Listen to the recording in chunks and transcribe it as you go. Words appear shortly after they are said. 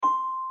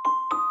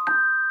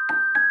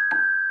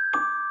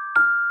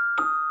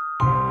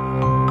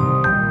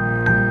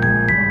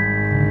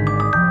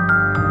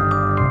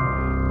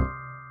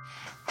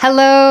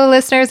Hello,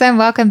 listeners, and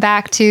welcome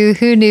back to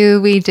Who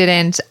Knew We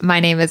Didn't. My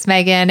name is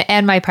Megan,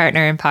 and my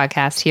partner in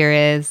podcast here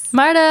is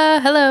Marta.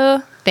 Hello.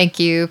 Thank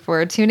you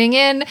for tuning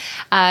in.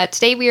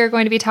 Today we are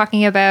going to be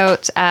talking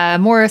about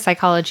more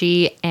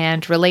psychology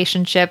and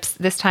relationships.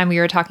 This time we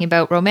are talking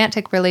about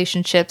romantic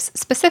relationships,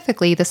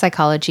 specifically the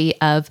psychology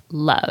of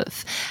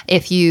love.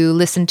 If you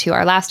listened to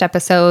our last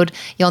episode,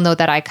 you'll know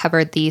that I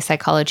covered the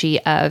psychology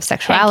of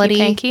sexuality.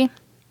 Hanky-panky.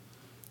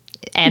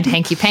 And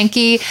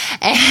hanky-panky.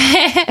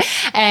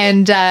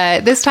 And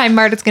this time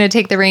Marta's going to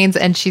take the reins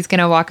and she's going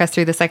to walk us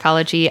through the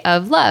psychology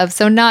of love.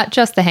 So not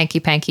just the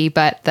hanky-panky,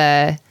 but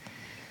I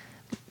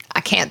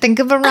can't think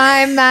of a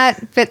rhyme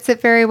that fits it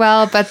very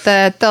well, but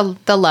the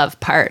love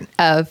part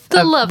of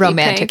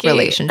romantic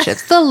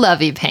relationships. The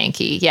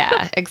lovey-panky.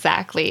 Yeah,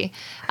 exactly.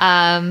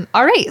 All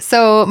right.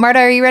 So Marta,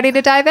 are you ready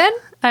to dive in?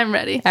 I'm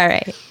ready. All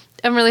right.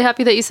 I'm really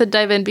happy that you said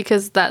dive in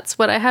because that's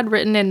what I had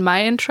written in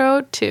my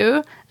intro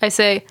too. I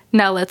say,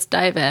 now let's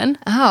dive in.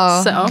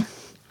 Oh, so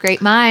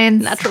great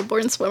minds. Natural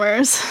born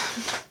swimmers.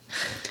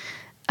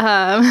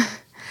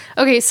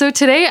 Okay, so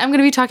today I'm going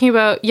to be talking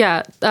about,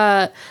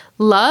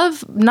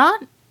 love,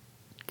 not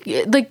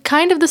like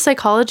kind of the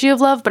psychology of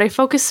love, but I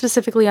focus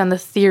specifically on the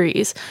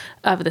theories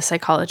of the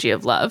psychology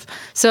of love.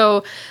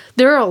 So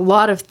there are a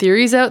lot of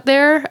theories out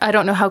there. I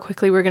don't know how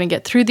quickly we're going to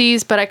get through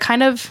these, but I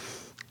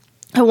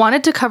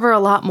wanted to cover a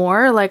lot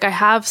more. Like I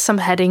have some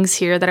headings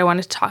here that I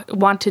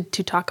wanted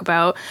to talk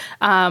about,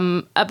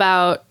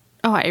 oh,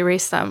 I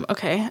erased them.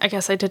 Okay. I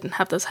guess I didn't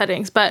have those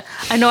headings, but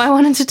I know I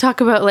wanted to talk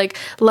about like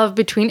love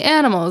between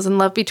animals and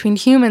love between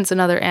humans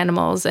and other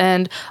animals,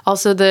 and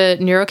also the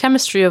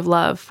neurochemistry of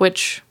love,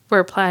 which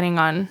we're planning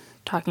on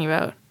talking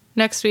about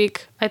next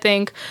week, I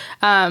think.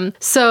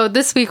 So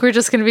this week we're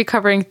just going to be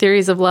covering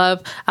theories of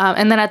love.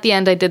 And then at the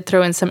end I did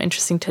throw in some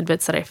interesting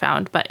tidbits that I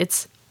found, but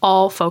it's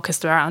all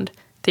focused around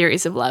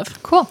theories of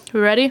love. Cool. We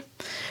ready?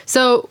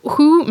 So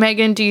who,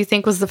 Megan, do you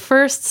think was the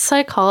first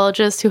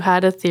psychologist who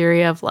had a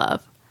theory of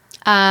love?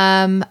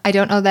 I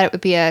don't know that it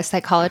would be a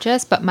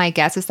psychologist, but my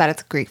guess is that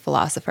it's a Greek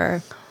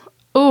philosopher.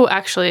 Oh,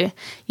 actually,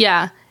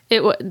 yeah.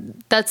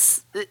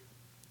 That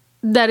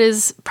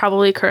is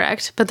probably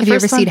correct. But Have you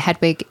ever seen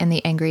Hedwig and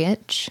the Angry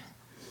Inch?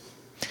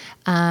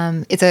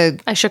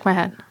 I shook my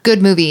head.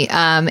 Good movie.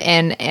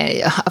 And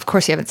of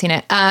course you haven't seen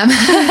it.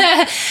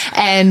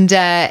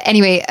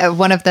 Anyway,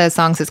 one of the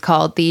songs is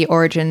called The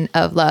Origin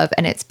of Love,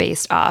 and it's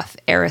based off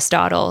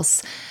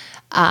Aristotle's,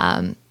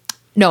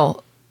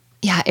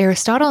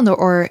 Aristotle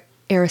or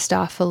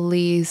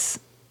Aristophanes,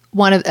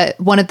 one of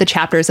the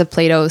chapters of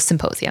Plato's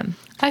Symposium.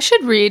 I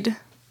should read.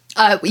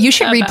 You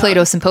should read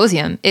Plato's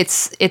Symposium.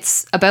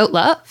 It's about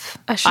love.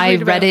 I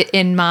read it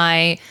in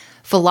my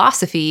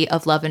philosophy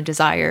of love and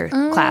desire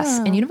class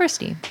in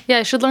university. Yeah,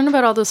 I should learn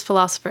about all those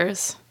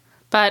philosophers.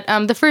 But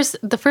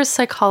the first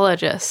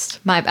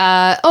psychologist.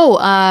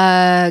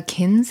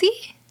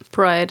 Kinsey?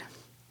 Freud.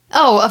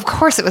 Oh, of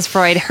course it was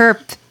Freud.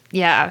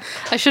 Yeah.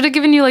 I should have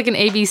given you like an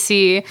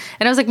ABC,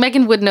 and I was like,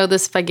 Megan would know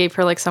this if I gave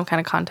her like some kind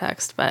of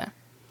context, but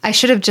I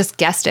should have just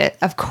guessed it.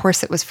 Of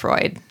course it was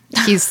Freud.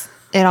 It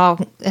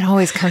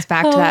always comes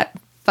back to that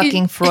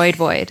fucking Freud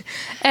void.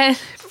 And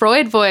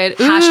Freud void.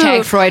 Ooh.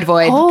 Hashtag Freud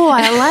void. Oh,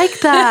 I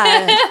like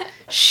that.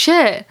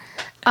 Shit.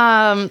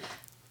 My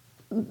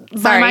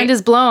mind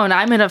is blown.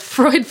 I'm in a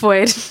Freud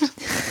void.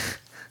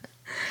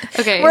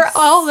 Okay. We're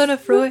all in a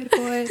Freud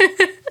void.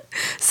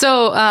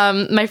 So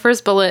my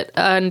first bullet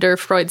under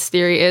Freud's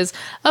theory is,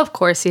 of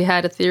course, he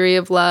had a theory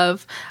of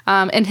love.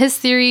 And his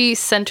theory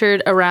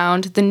centered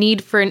around the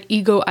need for an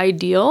ego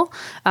ideal.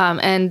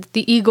 And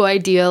the ego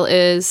ideal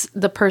is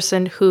the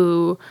person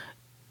who,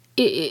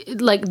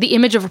 like the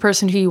image of a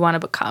person who you want to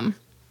become.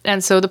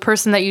 And so the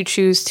person that you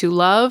choose to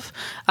love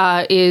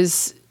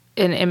is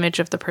an image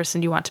of the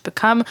person you want to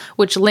become,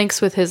 which links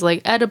with his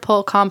like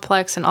Oedipal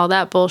complex and all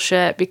that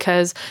bullshit,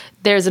 because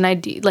there's an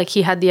idea, like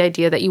he had the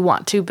idea that you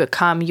want to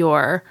become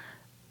your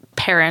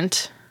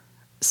parent,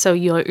 so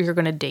you're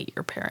going to date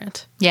your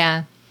parent.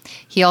 Yeah.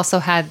 He also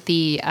had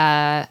the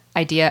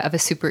idea of a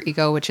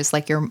superego, which is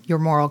like your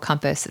moral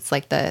compass. It's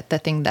like the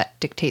thing that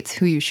dictates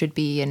who you should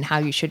be and how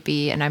you should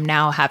be. And I'm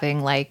now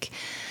having like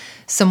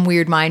some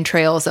weird mind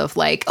trails of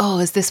like, oh,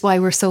 is this why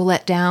we're so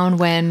let down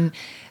when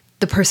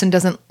the person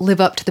doesn't live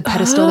up to the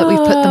pedestal that we've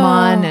put them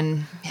on?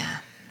 And yeah,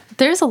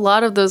 there's a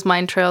lot of those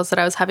mind trails that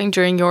I was having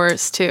during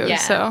yours too. Yeah.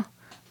 So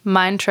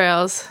mind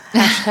trails,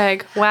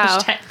 hashtag wow.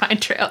 Hashtag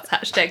mind trails,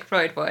 hashtag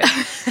Freud void.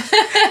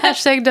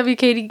 Hashtag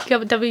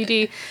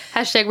WKD,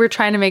 hashtag we're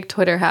trying to make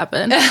Twitter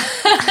happen.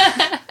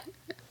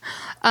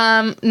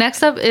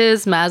 Next up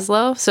is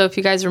Maslow. So if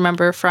you guys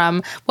remember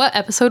from what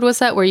episode was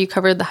that where you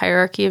covered the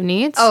hierarchy of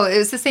needs? Oh, it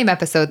was the same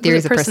episode,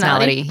 Theories of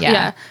Personality.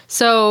 Yeah.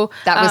 So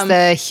that was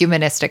the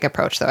humanistic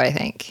approach though, I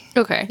think.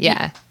 Okay.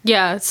 Yeah.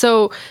 Yeah.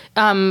 So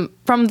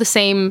from the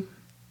same,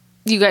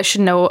 you guys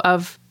should know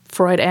of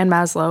Freud and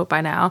Maslow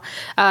by now.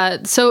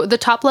 So the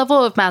top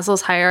level of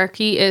Maslow's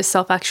hierarchy is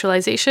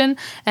self-actualization,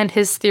 and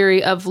his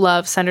theory of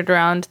love centered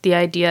around the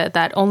idea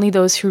that only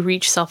those who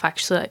reach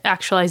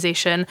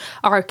self-actualization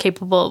are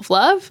capable of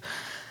love.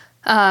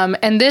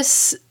 And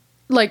this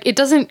like it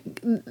doesn't,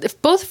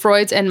 if both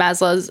Freud's and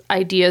Maslow's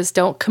ideas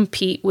don't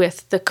compete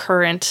with the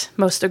current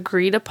most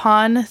agreed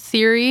upon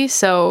theory.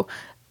 So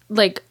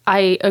like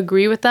I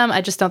agree with them.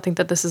 I just don't think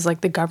that this is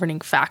like the governing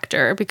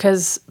factor,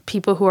 because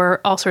people who are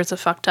all sorts of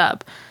fucked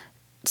up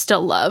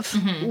still love.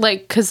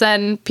 Like, because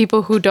then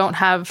people who don't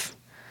have,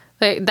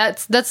 like,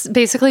 that's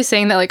basically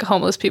saying that like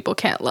homeless people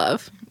can't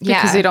love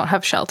because they don't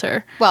have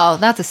shelter. Well,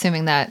 that's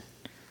assuming that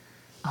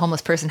a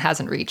homeless person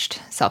hasn't reached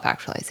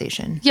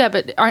self-actualization. Yeah,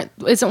 but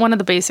isn't one of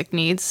the basic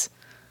needs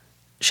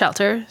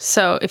shelter?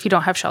 So if you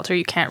don't have shelter,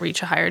 you can't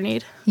reach a higher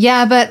need.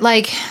 Yeah, but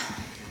like,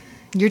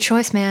 your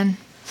choice, man.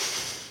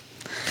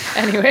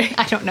 Anyway,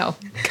 I don't know.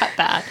 Cut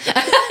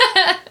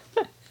that.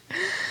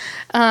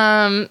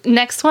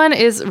 Next one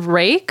is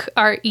Reik,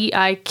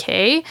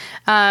 R-E-I-K,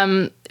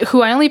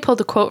 who I only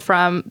pulled a quote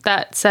from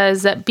that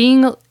says that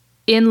being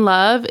in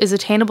love is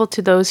attainable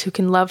to those who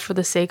can love for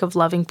the sake of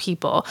loving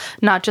people,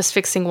 not just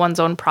fixing one's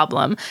own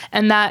problem.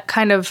 And that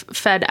kind of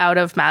fed out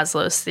of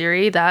Maslow's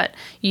theory that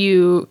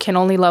you can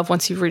only love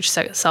once you've reached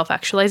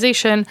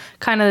self-actualization,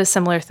 kind of a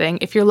similar thing.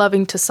 If you're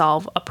loving to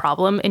solve a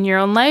problem in your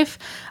own life,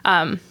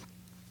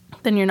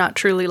 then you're not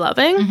truly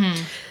loving.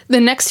 The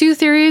next two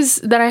theories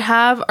that I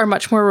have are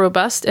much more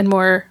robust and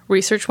more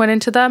research went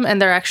into them, and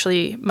they're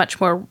actually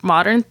much more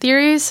modern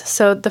theories.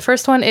 So the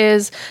first one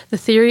is the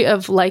theory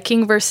of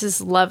liking versus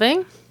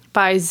loving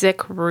by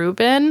Zick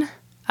Rubin.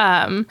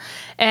 And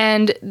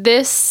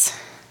this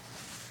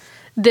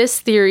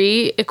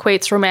theory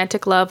equates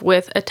romantic love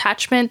with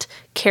attachment,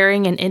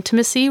 caring, and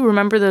intimacy.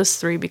 Remember those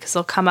three because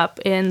they'll come up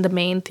in the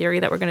main theory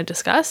that we're going to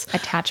discuss.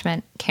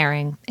 Attachment,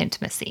 caring,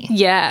 intimacy.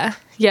 Yeah.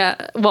 Yeah.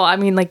 Well, I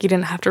mean, like, you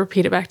didn't have to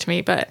repeat it back to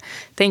me, but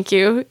thank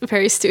you.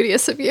 Very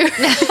studious of you.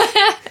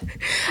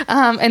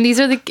 And these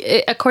are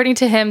according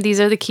to him,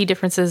 these are the key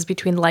differences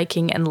between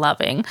liking and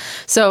loving.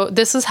 So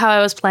this is how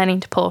I was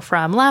planning to pull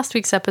from last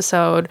week's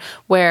episode,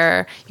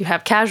 where you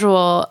have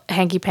casual,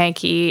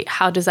 hanky-panky.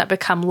 How does that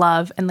become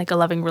love and like a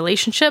loving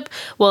relationship?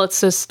 Well,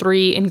 it's those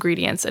three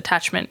ingredients: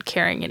 attachment,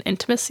 caring, and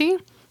intimacy.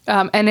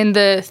 And in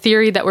the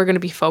theory that we're going to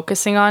be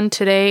focusing on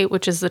today,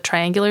 which is the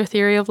triangular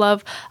theory of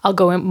love, I'll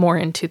go more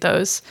into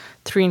those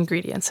three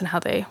ingredients and how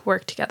they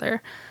work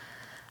together.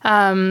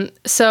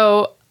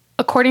 So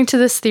according to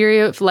this theory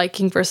of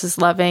liking versus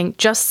loving,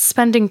 just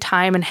spending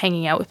time and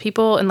hanging out with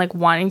people and like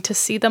wanting to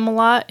see them a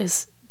lot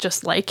is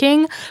just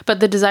liking, but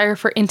the desire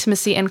for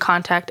intimacy and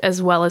contact,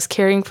 as well as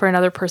caring for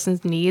another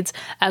person's needs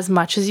as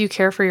much as you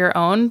care for your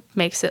own,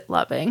 makes it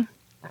loving.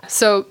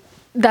 So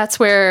that's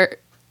where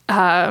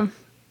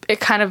it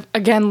kind of,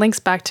 again, links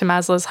back to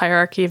Maslow's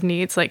hierarchy of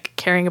needs, like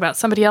caring about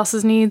somebody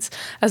else's needs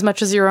as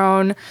much as your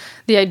own.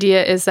 The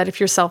idea is that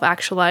if you're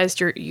self-actualized,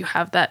 you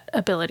have that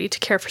ability to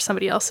care for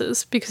somebody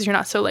else's because you're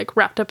not so like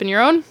wrapped up in your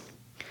own.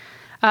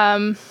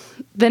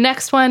 The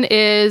next one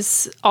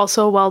is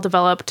also a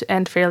well-developed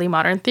and fairly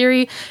modern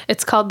theory.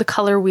 It's called the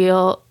color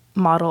wheel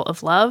model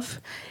of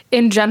love.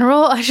 In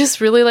general, I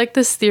just really like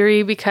this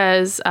theory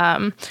because,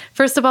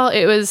 first of all,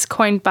 it was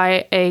coined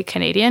by a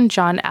Canadian,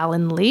 John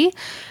Allen Lee.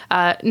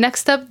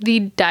 Next up,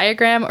 the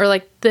diagram, or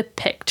like the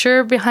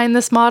picture behind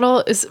this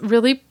model, is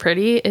really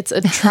pretty. It's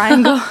a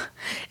triangle.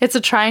 It's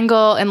a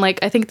triangle, and like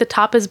I think the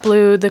top is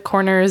blue, the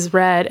corner is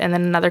red, and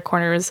then another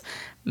corner is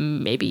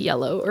maybe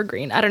yellow or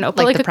green. I don't know,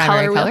 but like the a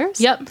primary color colors?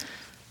 Wheel. Yep.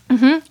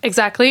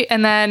 Exactly.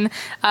 And then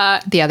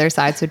The other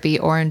sides would be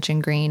orange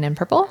and green and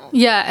purple.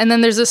 yeah, and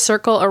then there's a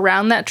circle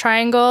around that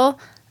triangle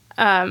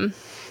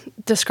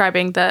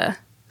describing the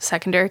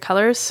secondary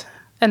colors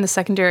and the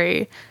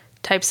secondary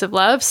types of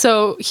love.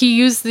 So he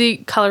used the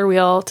color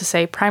wheel to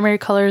say primary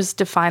colors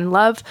define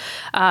love.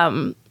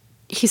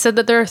 He said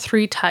that there are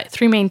three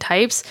main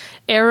types: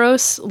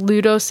 eros,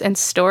 ludus, and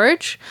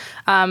storge.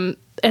 And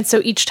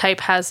so each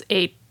type has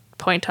a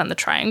point on the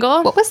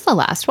triangle. What was the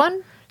last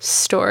one?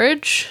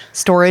 Storage.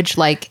 Storage,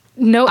 like,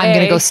 No I'm A.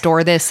 going to go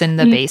store this in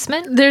the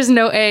basement? There's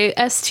no A.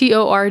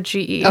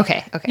 Storge.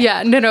 Okay.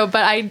 Yeah, no,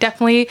 but I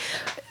definitely,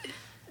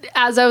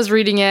 as I was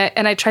reading it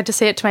and I tried to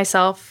say it to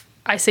myself,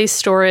 I say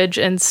storage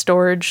and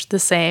storage the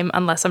same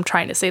unless I'm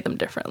trying to say them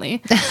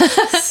differently.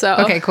 So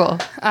Okay, cool.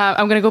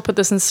 I'm going to go put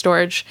this in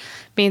storage.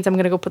 Means I'm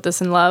going to go put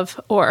this in love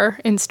or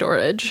in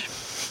storage.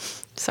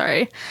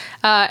 Sorry.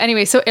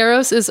 Anyway, so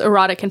eros is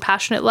erotic and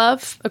passionate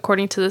love,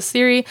 according to this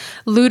theory.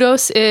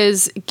 Ludus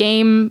is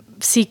game,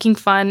 seeking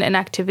fun and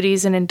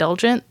activities and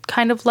indulgent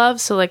kind of love.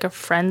 So like a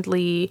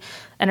friendly,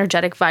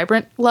 energetic,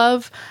 vibrant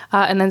love.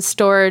 And then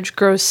storage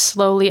grows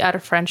slowly out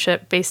of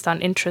friendship based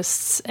on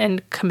interests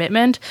and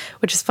commitment,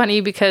 which is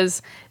funny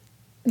because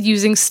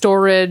using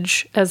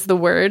storage as the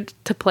word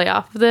to play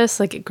off of this,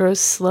 like it grows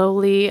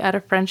slowly out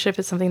of friendship.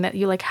 It's something that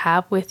you like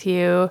have with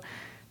you.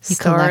 You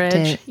Storage. collect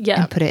it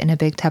Yeah. and put it in a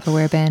big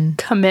Tupperware bin.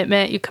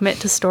 Commitment. You commit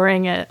to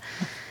storing it.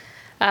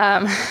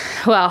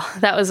 Well,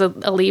 that was a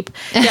leap.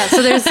 Yeah,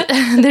 so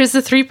there's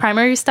the three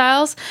primary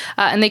styles,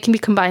 and they can be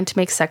combined to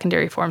make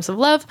secondary forms of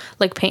love,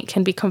 like paint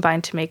can be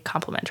combined to make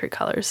complementary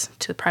colors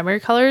to the primary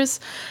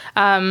colors.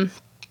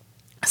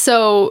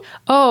 So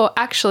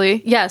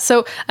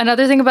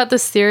another thing about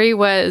this theory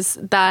was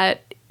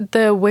that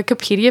the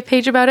Wikipedia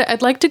page about it.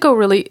 I'd like to go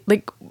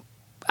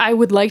I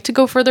would like to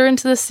go further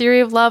into this theory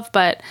of love,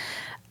 but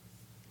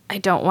I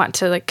don't want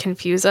to like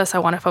confuse us. I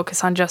want to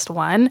focus on just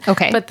one.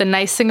 Okay. But the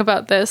nice thing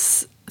about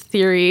this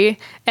theory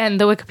and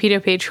the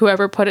Wikipedia page,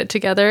 whoever put it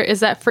together, is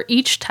that for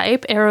each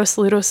type, Eros,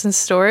 Ludus, and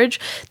Storge,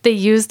 they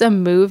used a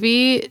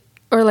movie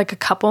or like a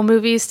couple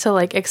movies to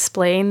like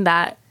explain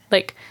that,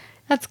 like,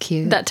 That's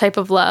cute. that type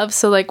of love.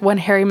 So like When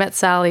Harry Met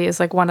Sally is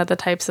like one of the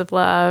types of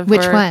love.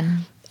 Which one?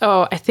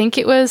 Oh, I think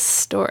it was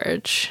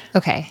Storge.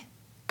 Okay.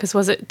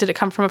 Because did it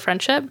come from a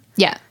friendship?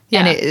 Yeah.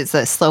 Yeah. And it is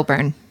a slow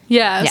burn.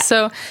 Yeah. Yeah.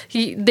 So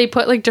they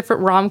put like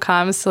different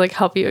rom-coms to like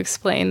help you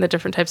explain the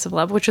different types of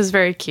love, which was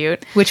very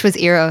cute. Which was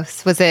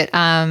Eros? Was it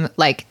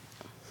like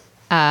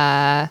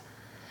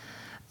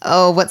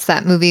what's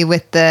that movie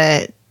with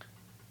the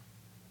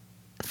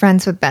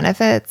friends with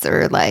benefits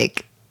or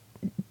like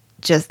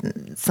just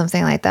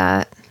something like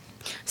that?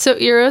 So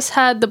Eros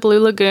had The Blue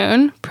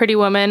Lagoon, Pretty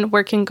Woman,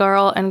 Working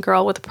Girl, and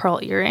Girl with a Pearl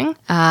Earring.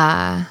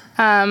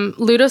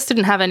 Ludus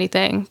didn't have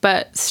anything,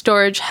 but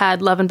Storge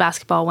had Love and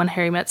Basketball, When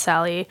Harry Met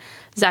Sally,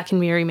 Zack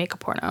and Miri Make a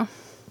Porno.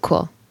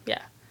 Cool.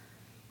 Yeah.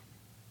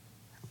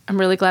 I'm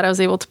really glad I was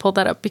able to pull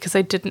that up because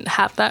I didn't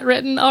have that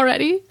written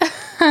already.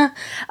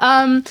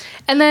 And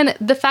then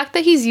the fact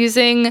that he's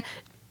using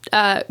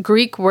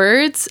Greek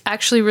words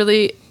actually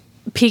really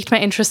piqued my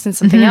interest in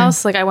something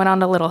else. Like I went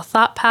on a little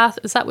thought path.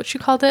 Is that what you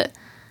called it?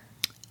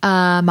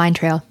 Mind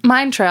Trail.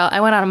 Mind trail. I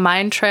went on a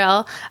mind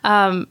trail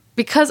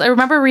because I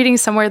remember reading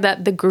somewhere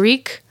that the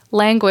Greek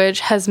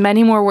language has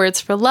many more words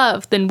for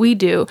love than we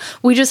do.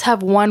 We just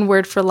have one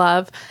word for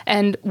love.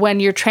 And when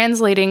you're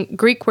translating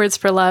Greek words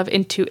for love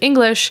into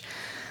English,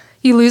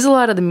 you lose a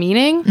lot of the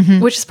meaning,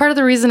 which is part of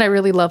the reason I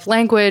really love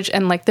language.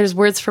 And like there's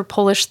words for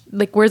Polish,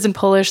 like words in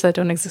Polish that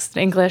don't exist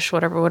in English,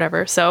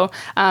 whatever. So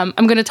I'm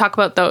going to talk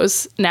about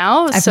those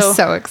now. I'm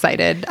so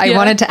excited. I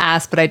wanted to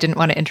ask, but I didn't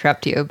want to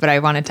interrupt you. But I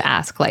wanted to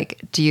ask, like,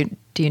 do you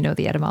know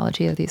the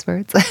etymology of these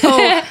words?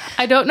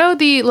 I don't know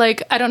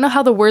I don't know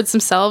how the words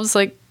themselves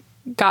like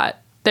got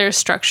their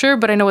structure,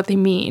 but I know what they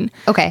mean.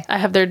 Okay. I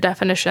have their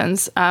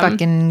definitions.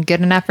 Fucking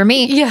good enough for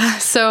me. Yeah.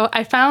 So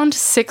I found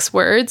 6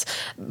 words,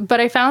 but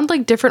I found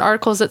like different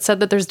articles that said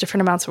that there's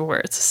different amounts of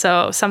words.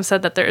 So some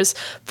said that there's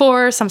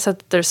 4, some said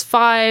that there's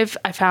 5.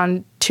 I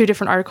found 2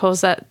 different articles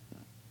that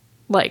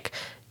like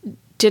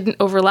didn't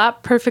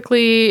overlap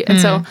perfectly. And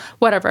so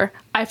whatever.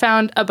 I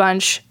found a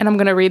bunch and I'm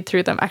going to read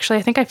through them. Actually,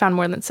 I think I found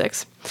more than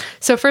 6.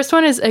 So first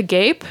one is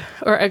agape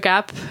or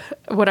agap,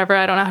 whatever.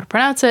 I don't know how to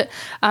pronounce it.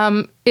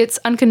 It's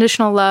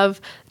unconditional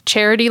love,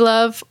 charity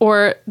love,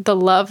 or the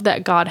love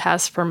that God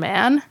has for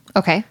man.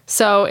 Okay.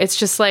 So it's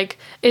just like,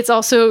 it's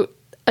also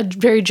a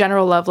very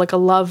general love, like a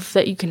love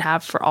that you can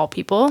have for all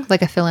people.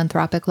 Like a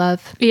philanthropic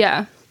love.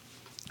 Yeah.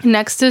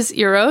 Next is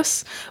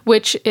eros,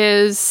 which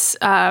is,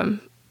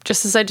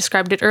 just as I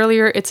described it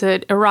earlier, it's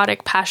an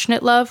erotic,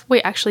 passionate love.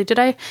 Wait, actually, did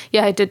I?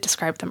 Yeah, I did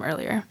describe them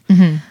earlier.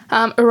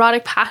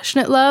 Erotic,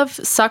 passionate love.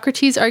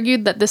 Socrates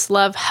argued that this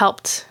love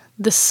helped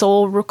the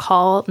soul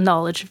recall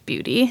knowledge of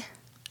beauty.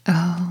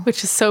 Oh.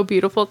 Which is so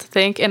beautiful to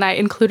think. And I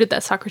included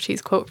that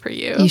Socrates quote for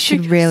you. You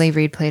should really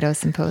read Plato's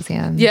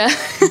Symposium. Yeah,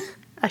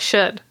 I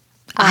should.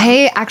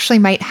 I actually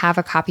might have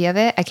a copy of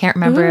it. I can't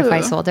remember if I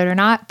sold it or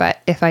not,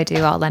 but if I do,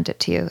 I'll lend it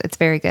to you. It's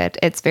very good.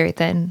 It's very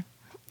thin.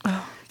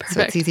 Oh, perfect.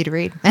 So it's easy to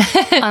read.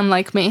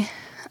 Unlike me.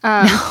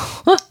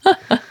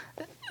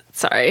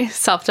 Sorry,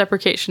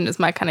 self-deprecation is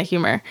my kind of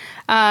humor.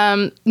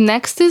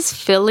 Next is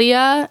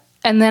philia,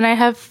 and then I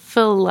have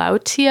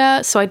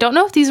philautia. So I don't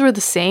know if these were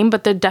the same,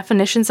 but the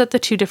definitions that the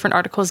 2 different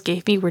articles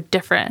gave me were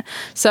different.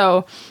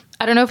 So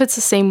I don't know if it's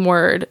the same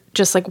word,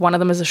 just like one of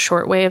them is a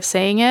short way of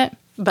saying it.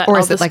 But or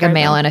is it like a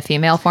male and a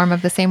female form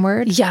of the same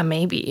word? Yeah,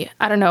 maybe.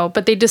 I don't know.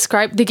 But they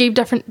gave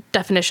different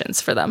definitions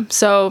for them.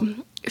 So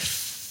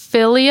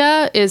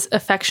philia is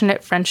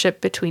affectionate friendship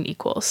between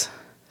equals.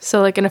 So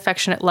like an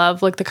affectionate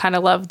love, like the kind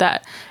of love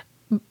that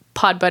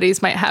pod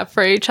buddies might have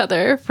for each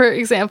other, for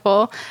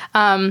example.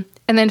 And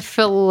then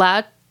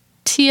philautia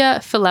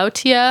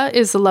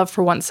is the love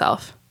for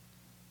oneself.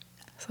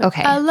 Like,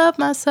 okay. I love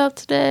myself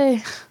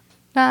today,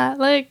 not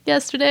like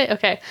yesterday.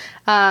 Okay.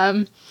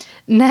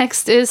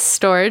 Next is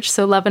storge.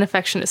 So love and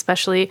affection,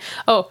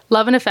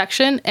 love and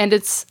affection. And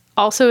it's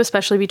also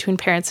especially between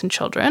parents and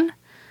children.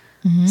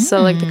 Mm-hmm.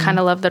 So like the kind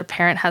of love that a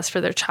parent has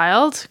for their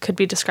child could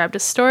be described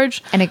as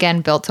storge. And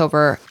again, built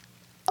over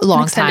a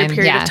long extended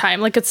period of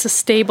time. Like it's a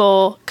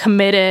stable,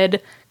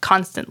 committed,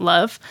 constant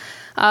love.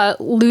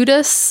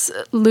 Ludus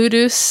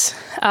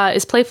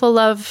is playful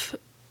love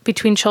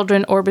between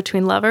children or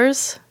between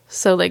lovers.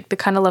 So like the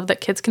kind of love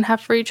that kids can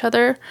have for each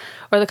other,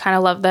 or the kind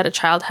of love that a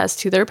child has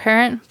to their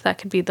parent. That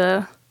could be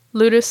the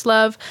ludus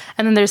love.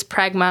 And then there's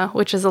pragma,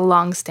 which is a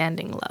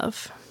long-standing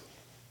love.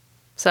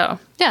 So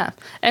yeah.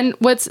 And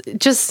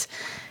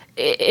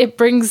it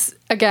brings,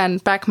 again,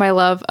 back my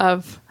love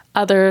of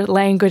other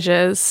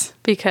languages,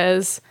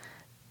 because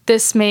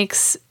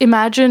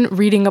imagine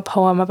reading a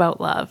poem about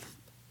love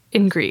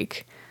in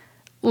Greek.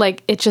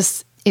 Like it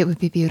It would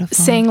be beautiful.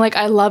 saying like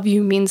I love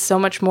you means so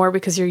much more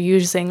because you're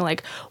using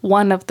like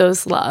one of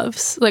those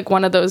loves, like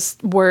one of those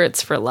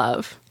words for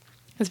love.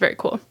 It's very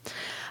cool.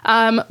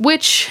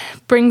 Which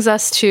brings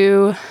us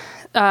to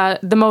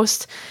the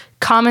most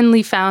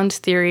commonly found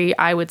theory,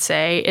 I would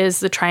say, is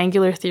the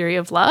triangular theory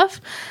of love.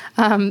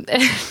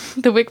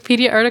 The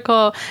Wikipedia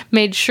article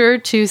made sure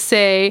to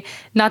say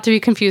not to be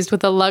confused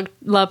with a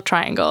love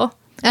triangle.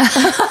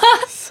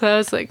 So I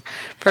was like,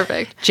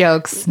 perfect.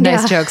 Jokes.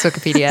 Nice jokes,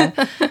 Wikipedia.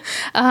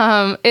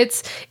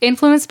 It's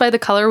influenced by the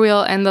color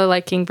wheel and the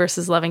liking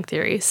versus loving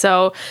theory.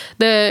 So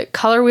the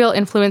color wheel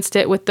influenced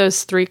it with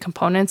those three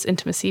components: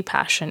 intimacy,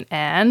 passion,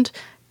 and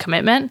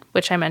commitment,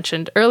 which I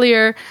mentioned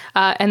earlier.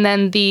 And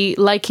then the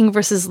liking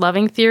versus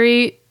loving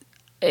theory,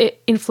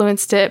 it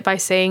influenced it by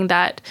saying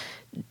that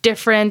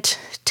different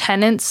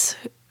tenets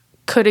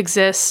could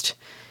exist.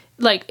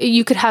 Like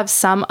you could have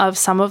some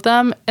of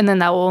them, and then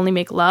that will only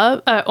make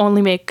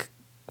only make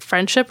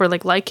friendship or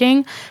like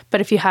liking. But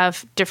if you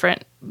have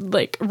different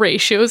like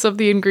ratios of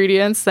the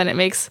ingredients, then it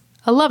makes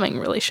a loving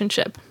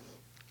relationship.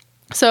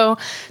 So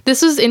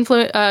this was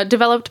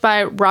developed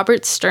by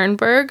Robert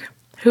Sternberg,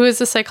 who is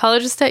a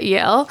psychologist at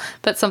Yale.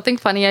 But something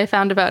funny I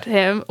found about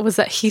him was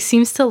that he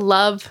seems to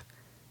love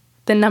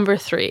the number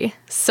 3.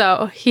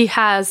 So he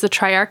has the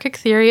triarchic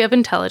theory of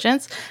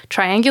intelligence,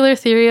 triangular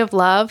theory of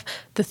love,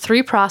 the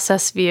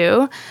 3-process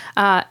view.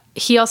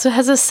 He also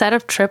has a set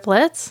of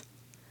triplets.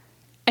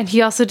 And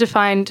he also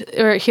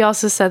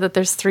said that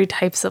there's 3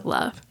 types of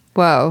love.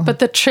 Whoa. But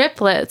the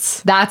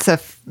triplets. That's a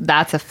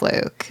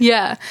fluke.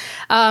 Yeah.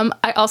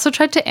 I also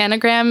tried to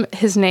anagram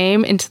his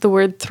name into the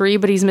word 3,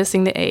 but he's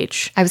missing the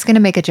H. I was going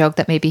to make a joke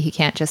that maybe he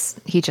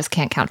just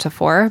can't count to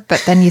 4,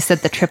 but then you said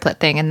the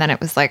triplet thing, and then it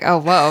was like, oh,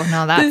 whoa,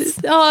 no,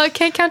 that's... I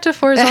can't count to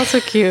 4 is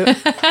also cute.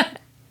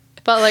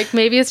 But like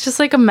maybe it's just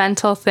like a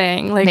mental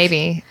thing. Like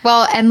maybe.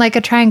 Well, and like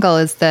a triangle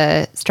is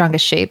the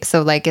strongest shape,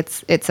 so like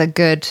it's a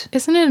good...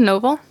 Isn't it an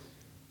oval?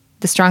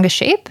 The strongest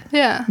shape?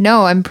 Yeah.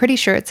 No, I'm pretty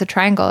sure it's a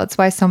triangle. It's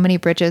why so many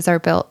bridges are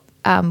built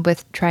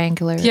with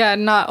triangular... Yeah,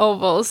 not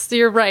ovals.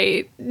 You're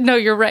right. No,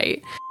 you're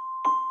right.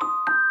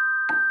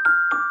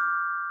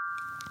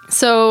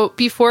 So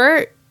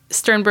before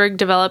Sternberg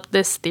developed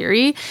this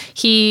theory,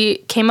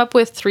 he came up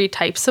with 3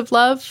 types of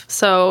love.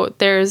 So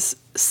there's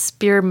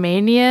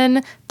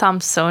Spearmanian,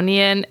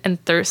 Thomsonian,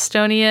 and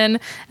Thurstonian.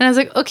 And I was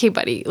like, okay,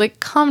 buddy, like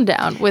calm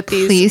down with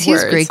these Please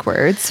words. use Greek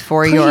words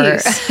for your...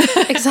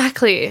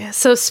 Exactly.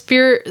 So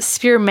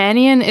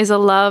Spearmanian is a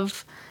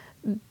love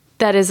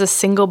that is a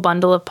single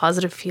bundle of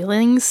positive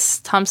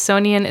feelings.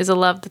 Thomsonian is a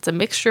love that's a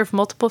mixture of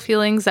multiple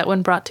feelings that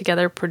when brought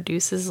together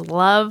produces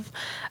love.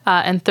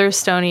 And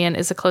Thurstonian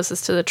is the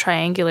closest to the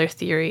triangular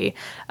theory,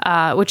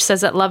 which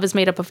says that love is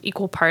made up of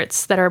equal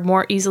parts that are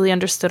more easily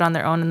understood on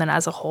their own and then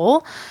as a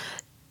whole.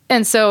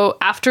 And so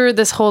after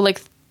this whole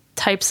like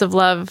types of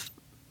love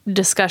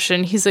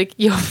discussion, he's like,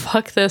 yo,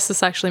 fuck this.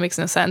 This actually makes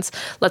no sense.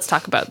 Let's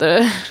talk about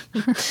the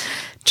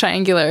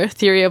triangular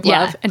theory of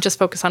love and just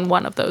focus on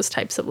one of those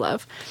types of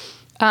love.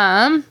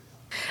 I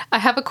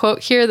have a quote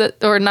here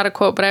or not a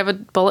quote, but I have a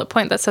bullet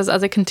point that says,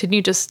 as I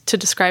continue just to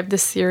describe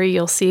this theory,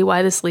 you'll see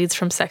why this leads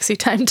from sexy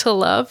time to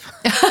love.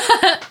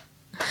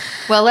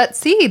 Well, let's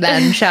see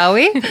then, shall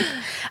we?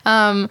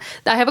 I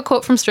have a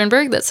quote from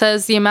Sternberg that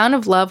says, the amount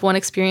of love one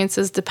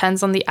experiences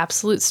depends on the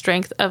absolute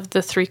strength of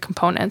the 3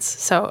 components.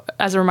 So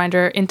as a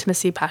reminder,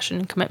 intimacy, passion,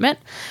 and commitment.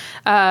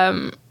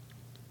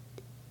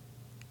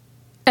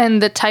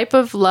 And the type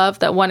of love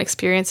that one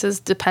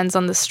experiences depends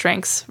on the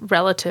strengths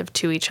relative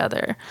to each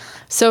other.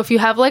 So if you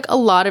have like a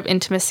lot of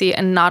intimacy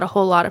and not a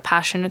whole lot of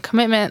passion and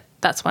commitment,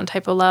 that's one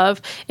type of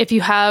love. If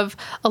you have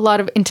a lot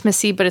of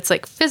intimacy, but it's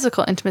like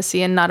physical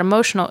intimacy and not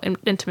emotional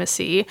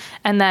intimacy,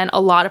 and then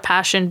a lot of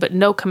passion, but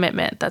no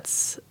commitment,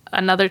 that's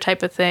another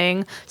type of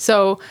thing.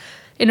 So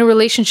in a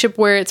relationship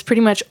where it's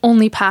pretty much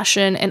only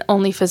passion and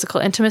only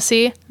physical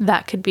intimacy,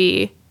 that could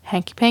be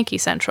hanky-panky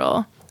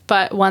central.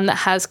 But one that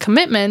has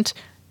commitment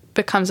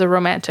becomes a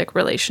romantic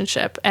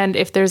relationship. And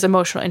if there's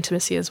emotional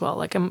intimacy as well,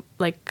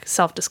 like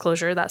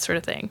self-disclosure, that sort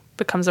of thing,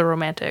 becomes a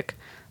romantic,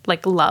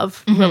 like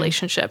love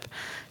relationship.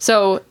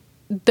 So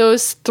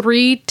those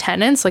 3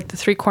 tenets, like the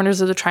 3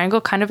 corners of the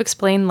triangle, kind of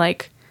explain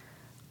like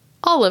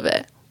all of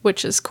it,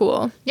 which is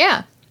cool.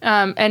 Yeah.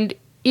 And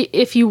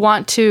if you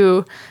want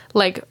to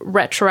like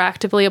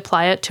retroactively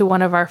apply it to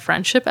one of our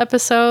friendship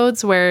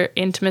episodes where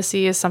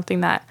intimacy is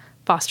something that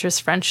fosters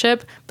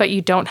friendship, but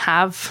you don't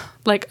have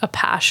like a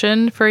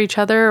passion for each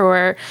other,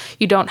 or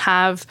you don't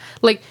have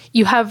like,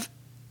 you have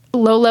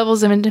low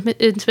levels of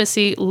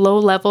intimacy, low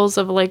levels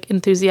of like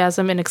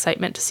enthusiasm and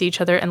excitement to see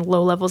each other, and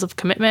low levels of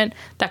commitment,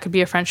 that could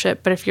be a friendship.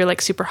 But if you're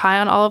like super high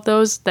on all of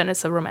those, then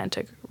it's a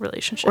romantic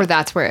relationship. Or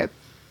that's where it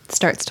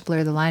starts to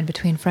blur the line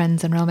between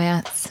friends and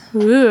romance.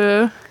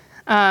 Ooh.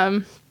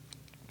 I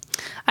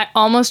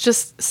almost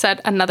just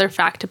said another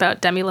fact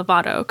about Demi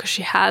Lovato, because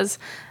she has,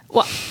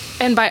 well,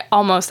 and by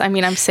almost, I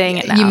mean, I'm saying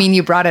it now. You mean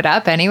you brought it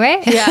up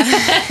anyway?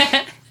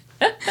 Yeah.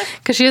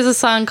 Because she has a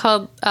song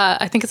called,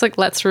 I think it's like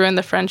Let's Ruin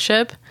the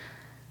Friendship.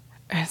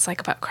 It's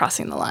like about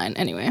crossing the line.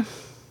 Anyway.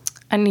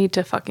 I need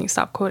to fucking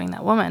stop quoting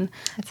that woman.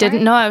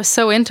 Didn't know I was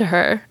so into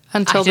her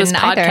until this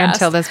podcast.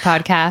 Until this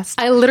podcast.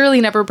 I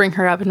literally never bring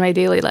her up in my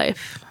daily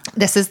life.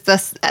 This is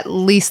at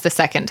least the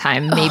second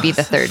time, maybe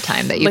the third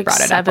time that you like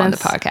brought it up on the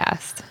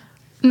podcast.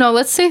 No,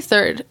 let's say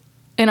third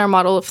in our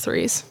model of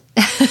threes.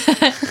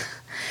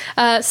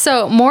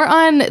 So more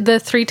on the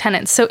 3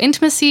 tenets. So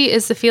intimacy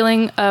is the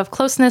feeling of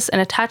closeness and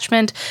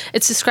attachment.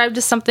 It's described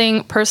as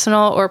something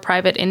personal or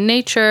private in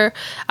nature.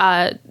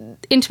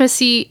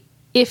 Intimacy,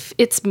 if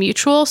it's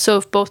mutual, so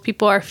if both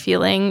people are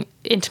feeling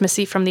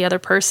intimacy from the other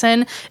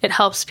person, it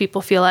helps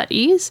people feel at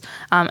ease.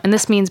 And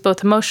this means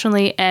both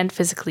emotionally and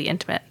physically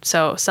intimate.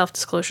 So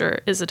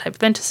self-disclosure is a type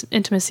of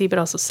intimacy, but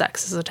also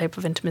sex is a type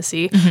of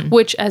intimacy,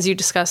 which, as you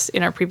discussed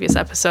in our previous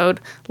episode,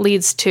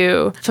 leads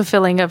to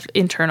fulfilling of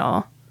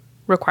internal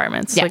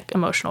requirements, like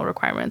emotional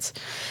requirements.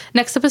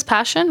 Next up is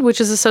passion, which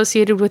is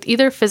associated with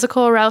either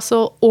physical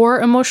arousal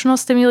or emotional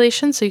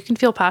stimulation. So you can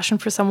feel passion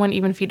for someone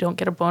even if you don't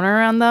get a boner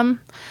around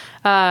them.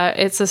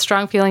 It's a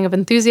strong feeling of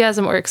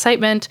enthusiasm or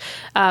excitement,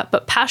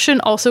 but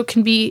passion also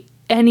can be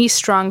any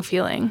strong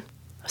feeling.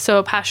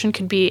 So passion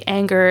could be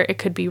anger, it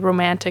could be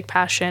romantic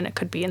passion, it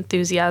could be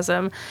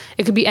enthusiasm,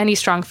 it could be any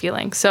strong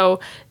feeling. So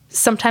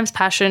sometimes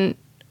passion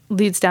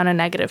leads down a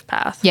negative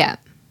path. Yeah.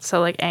 So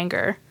like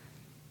anger.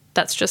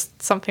 That's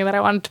just something that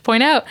I wanted to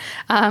point out.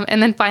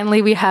 And then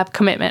finally, we have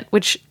commitment,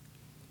 which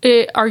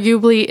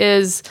arguably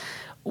is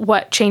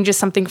what changes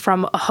something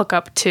from a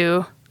hookup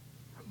to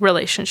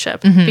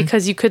relationship.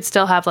 Because you could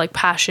still have like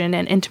passion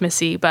and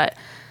intimacy, but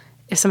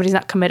if somebody's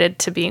not committed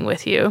to being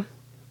with you,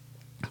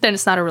 then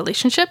it's not a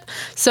relationship.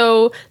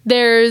 So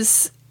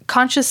there's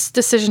conscious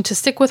decision to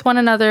stick with one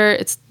another.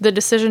 The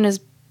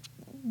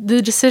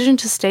decision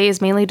to stay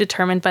is mainly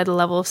determined by the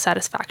level of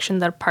satisfaction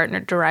that a partner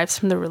derives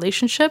from the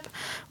relationship,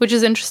 which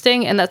is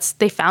interesting. And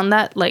they found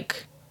that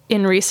like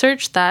in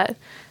research that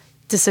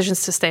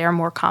decisions to stay are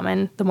more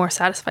common the more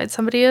satisfied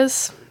somebody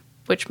is,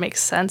 which makes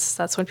sense.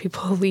 That's when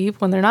people leave,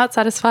 when they're not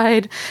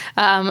satisfied.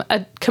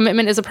 A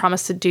commitment is a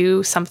promise to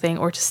do something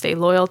or to stay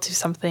loyal to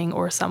something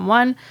or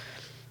someone.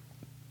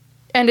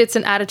 And it's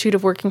an attitude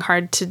of working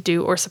hard to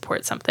do or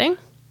support something.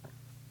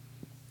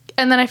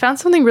 And then I found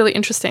something really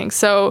interesting.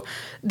 So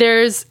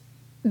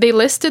they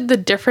listed the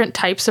different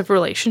types of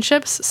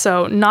relationships.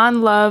 So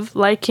non-love,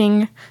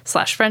 liking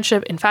 /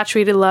 friendship,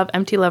 infatuated love,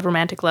 empty love,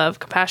 romantic love,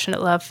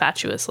 compassionate love,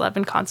 fatuous love,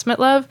 and consummate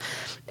love.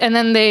 And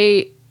then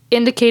they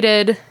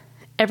indicated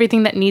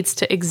everything that needs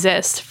to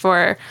exist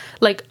for,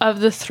 like, of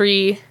the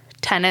 3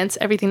 tenets,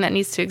 everything that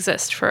needs to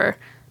exist for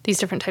these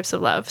different types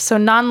of love. So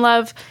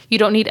non-love, you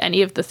don't need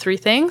any of the 3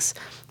 things.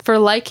 For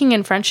liking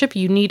and friendship,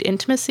 you need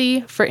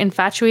intimacy. For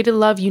infatuated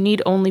love, you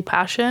need only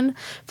passion.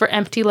 For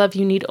empty love,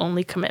 you need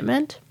only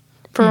commitment.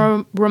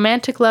 For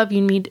romantic love,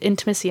 you need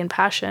intimacy and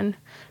passion.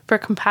 For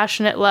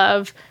compassionate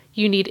love,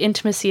 you need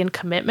intimacy and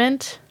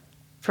commitment.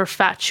 For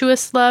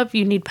fatuous love,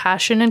 you need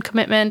passion and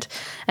commitment.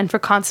 And for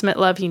consummate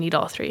love, you need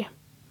all 3.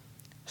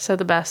 So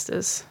the best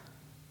is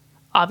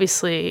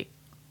obviously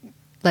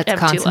Let's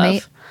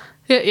consummate.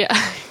 Love.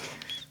 Yeah.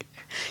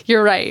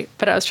 You're right,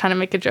 but I was trying to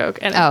make a joke,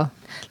 and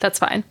that's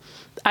fine.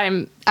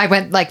 I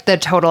went like the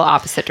total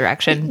opposite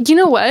direction. You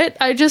know what?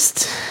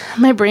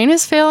 My brain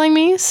is failing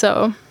me,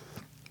 so.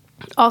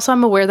 Also,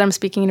 I'm aware that I'm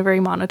speaking in a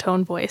very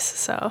monotone voice,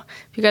 so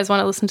if you guys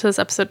want to listen to this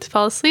episode to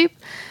fall asleep,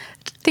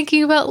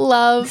 thinking about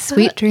love.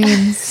 Sweet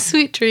dreams.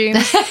 Sweet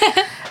dreams.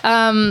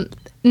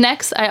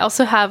 Next, I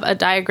also have a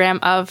diagram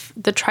of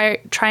the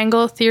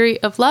triangle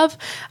theory of love.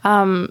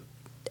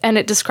 And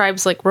it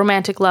describes like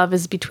romantic love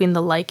is between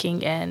the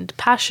liking and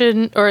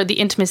passion, or the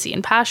intimacy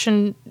and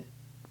passion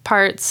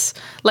parts.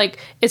 Like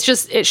it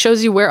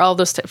shows you where all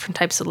those different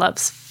types of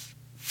loves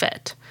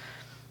fit,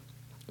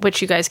 which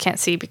you guys can't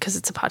see because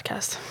it's a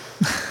podcast.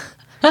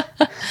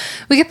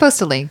 We could post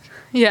a link.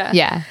 Yeah.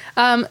 Yeah.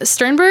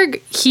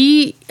 Sternberg,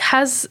 he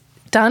has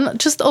done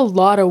just a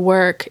lot of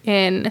work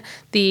in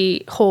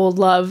the whole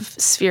love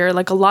sphere.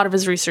 Like a lot of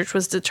his research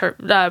was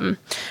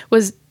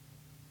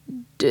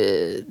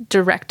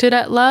directed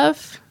at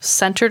love,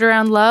 centered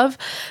around love.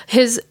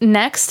 His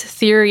next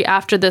theory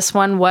after this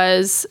one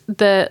was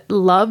the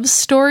love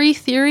story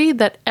theory,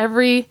 that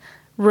every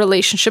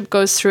relationship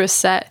goes through a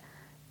set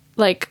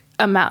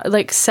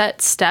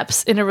set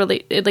steps in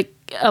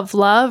of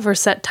love, or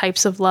set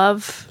types of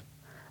love.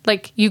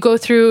 Like you go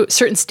through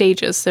certain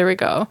stages. There we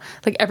go.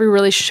 Like every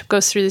relationship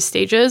goes through these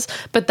stages,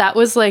 but that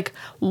was like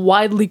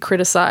widely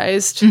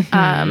criticized.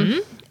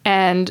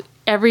 And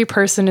every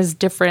person is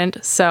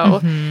different.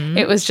 So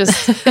it was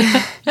just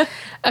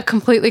a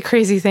completely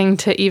crazy thing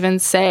to even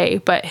say,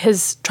 but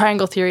his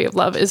triangle theory of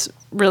love is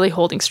really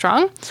holding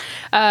strong.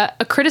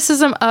 A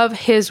criticism of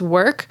his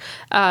work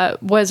there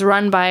was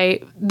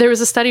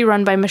a study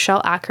run by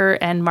Michelle Acker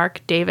and Mark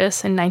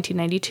Davis in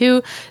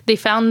 1992. They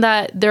found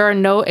that there are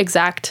no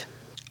exact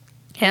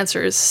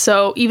answers.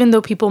 So even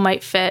though people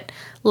might fit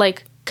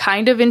like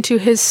kind of into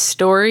his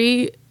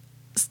story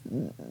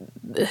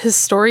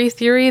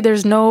theory,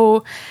 there's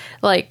no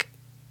like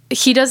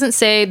he doesn't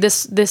say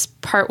this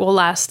part will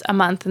last a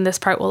month and this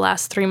part will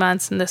last 3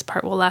 months and this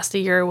part will last a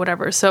year or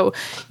whatever. So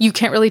you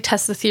can't really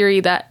test the theory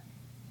that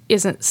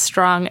isn't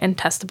strong and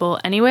testable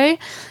anyway.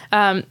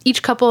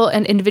 Each couple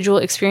and individual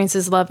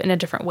experiences love in a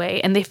different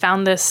way. And they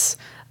found this,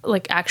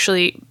 like,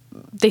 actually,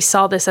 they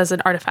saw this as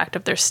an artifact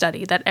of their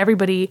study, that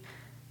everybody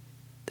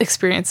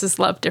experiences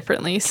love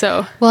differently.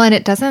 So, well, and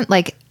it doesn't,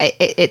 like,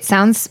 it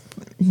sounds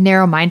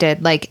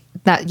narrow-minded, like,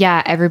 that,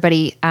 yeah,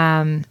 everybody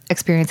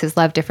experiences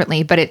love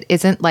differently, but it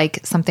isn't like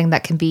something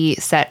that can be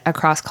set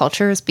across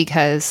cultures,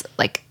 because,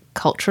 like,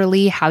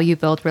 culturally, how you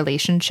build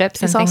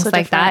relationships and It's things also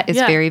like that different. is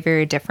Yeah. very,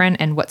 very different.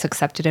 And what's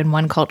accepted in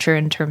one culture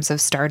in terms of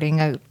starting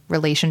a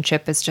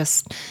relationship is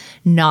just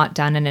not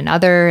done in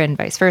another, and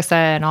vice versa,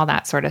 and all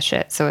that sort of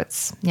shit. So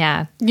it's,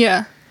 yeah.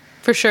 yeah,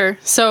 for sure.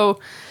 So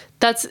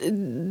that's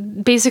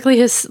basically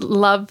his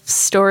love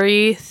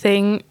story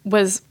thing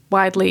was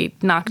widely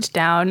knocked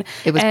down.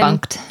 It was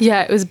bunked.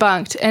 Yeah, it was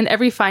bunked. And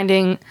every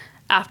finding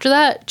after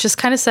that just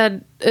kind of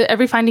said,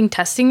 every finding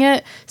testing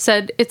it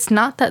said, it's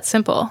not that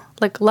simple.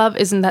 Like, love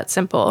isn't that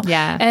simple.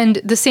 Yeah. And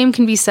the same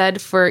can be said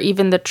for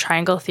even the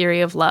triangle theory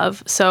of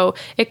love. So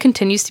it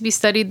continues to be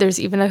studied. There's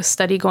even a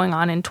study going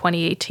on in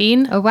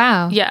 2018. Oh,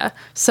 wow. Yeah.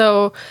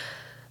 So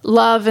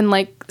love and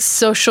like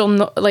social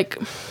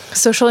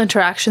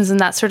interactions and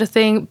that sort of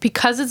thing,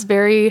 because it's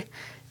very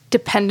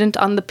dependent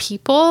on the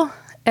people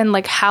and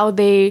like how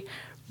they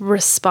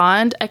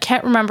respond. I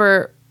can't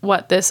remember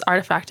what this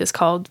artifact is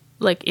called,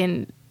 like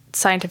in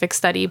scientific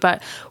study,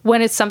 but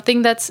when it's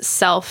something that's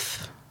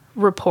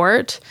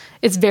self-report,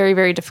 it's very,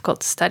 very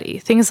difficult to study.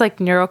 Things like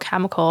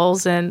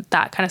neurochemicals and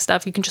that kind of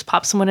stuff, you can just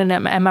pop someone in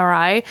an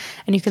MRI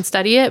and you can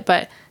study it,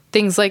 but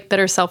things like that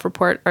are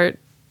self-report are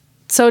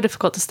so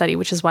difficult to study,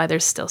 which is why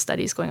there's still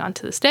studies going on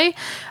to this day.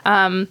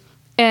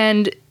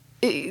 And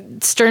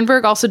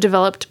Sternberg also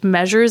developed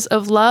measures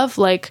of love,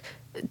 like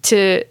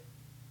to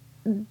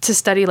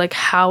study like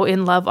how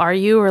in love are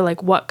you, or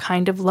like what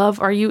kind of love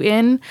are you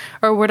in,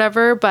 or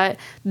whatever. But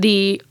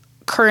the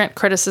current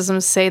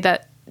criticisms say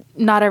that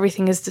not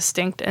everything is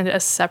distinct and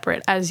as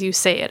separate as you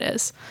say it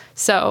is.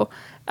 So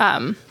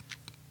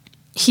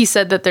he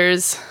said that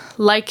there's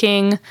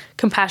liking,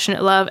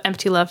 compassionate love,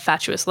 empty love,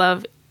 fatuous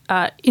love,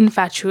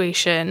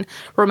 infatuation,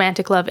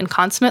 romantic love, and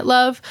consummate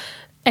love.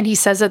 And he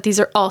says that these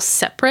are all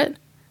separate,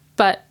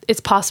 but it's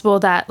possible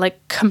that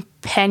like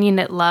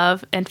companionate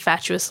love and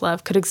fatuous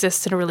love could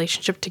exist in a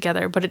relationship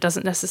together, but it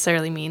doesn't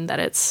necessarily mean that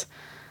it's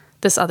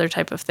this other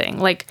type of thing.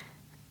 Like,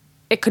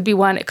 it could be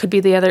one, it could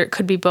be the other, it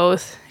could be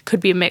both, it could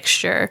be a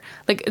mixture.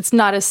 Like, it's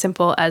not as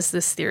simple as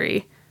this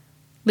theory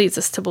leads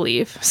us to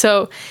believe.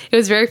 So it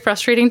was very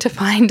frustrating to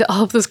find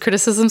all of those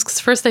criticisms, because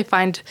first I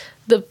find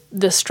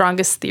the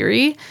strongest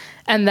theory,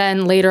 and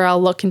then later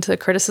I'll look into the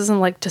criticism,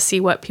 like, to see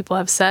what people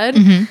have said.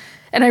 Mm-hmm.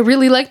 And I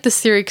really liked this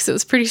theory because it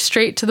was pretty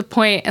straight to the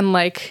point and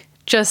like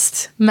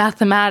just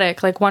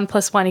mathematic, like 1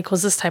 + 1 =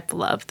 this type of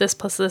love, this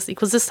plus this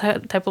equals this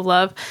type of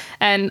love.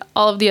 And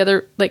all of the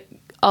other, like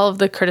all of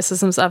the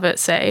criticisms of it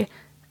say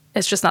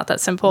it's just not that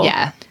simple.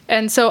 Yeah.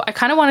 And so I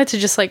kind of wanted to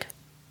just like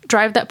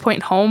drive that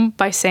point home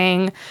by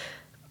saying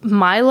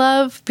my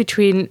love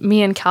between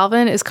me and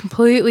Calvin is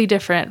completely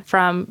different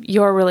from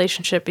your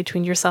relationship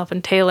between yourself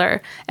and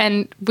Taylor.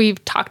 And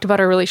we've talked about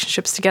our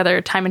relationships together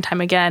time and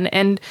time again.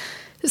 And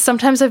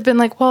sometimes I've been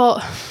like,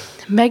 well,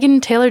 Megan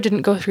and Taylor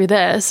didn't go through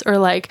this, or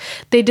like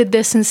they did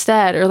this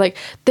instead, or like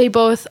they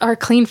both are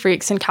clean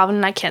freaks and Calvin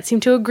and I can't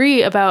seem to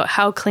agree about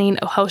how clean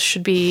a house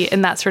should be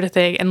and that sort of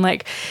thing. And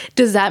like,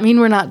 does that mean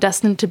we're not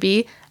destined to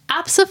be?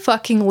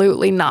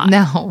 Abso-fucking-lutely not.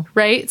 No.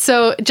 Right?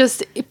 So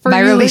just for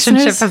my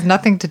relationship listeners, has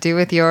nothing to do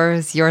with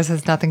yours. Yours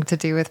has nothing to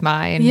do with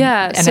mine.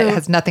 Yeah, And so- it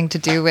has nothing to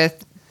do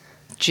with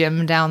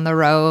Jim down the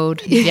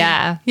road.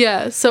 Yeah.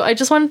 Yeah. So I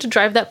just wanted to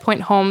drive that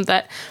point home,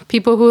 that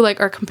people who like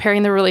are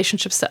comparing their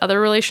relationships to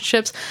other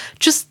relationships,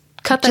 just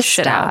cut that Just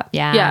shit stop. out.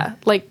 Yeah. Yeah.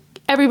 Like,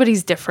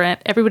 everybody's different.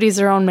 Everybody's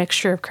their own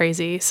mixture of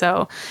crazy.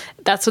 So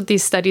that's what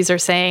these studies are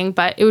saying.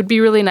 But it would be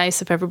really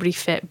nice if everybody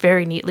fit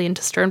very neatly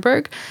into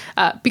Sternberg.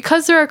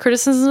 Because there are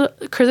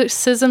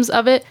criticisms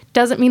of it,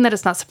 doesn't mean that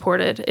it's not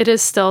supported. It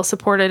is still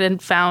supported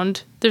and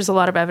found. There's a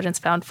lot of evidence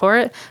found for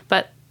it.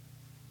 But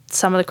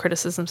some of the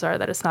criticisms are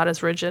that it's not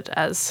as rigid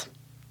as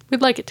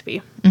we'd like it to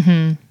be.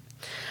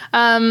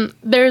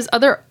 Mm-hmm. There's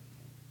other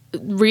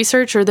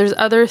research, or there's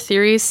other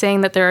theories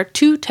saying that there are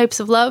 2 types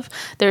of love.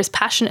 There's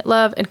passionate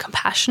love and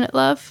compassionate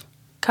love.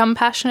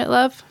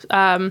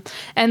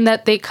 And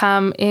that they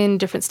come in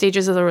different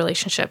stages of the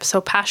relationship.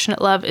 So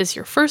passionate love is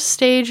your first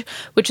stage,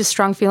 which is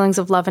strong feelings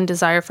of love and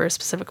desire for a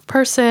specific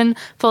person,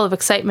 full of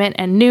excitement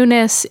and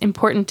newness,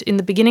 important in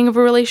the beginning of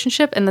a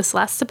relationship, and this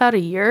lasts about a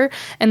year.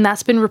 And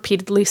that's been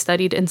repeatedly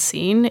studied and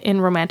seen in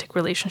romantic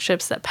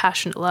relationships, that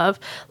passionate love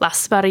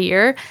lasts about a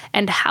year.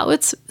 And how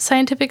it's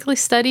scientifically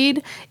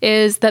studied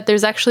is that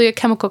there's actually a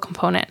chemical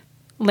component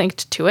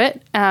linked to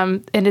it,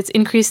 and it's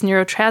increased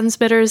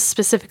neurotransmitters,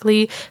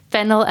 specifically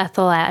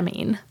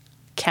phenylethylamine.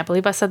 Can't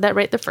believe I said that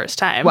right the first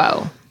time.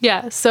 Whoa.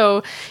 Yeah,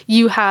 so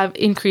you have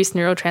increased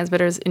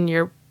neurotransmitters in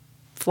your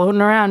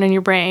floating around in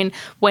your brain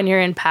when you're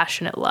in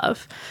passionate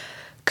love.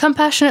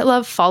 Compassionate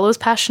love follows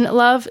passionate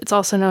love. It's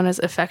also known as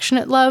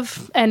affectionate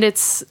love, and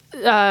it's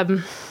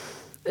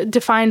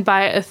defined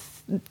by a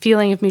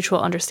feeling of mutual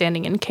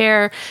understanding and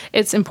care.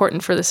 It's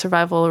important for the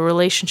survival of a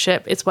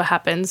relationship. It's what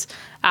happens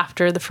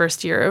after the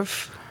first year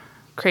of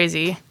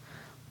crazy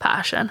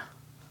passion.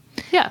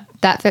 Yeah.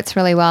 That fits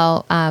really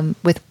well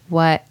with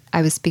what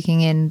I was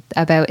speaking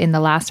about in the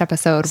last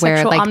episode,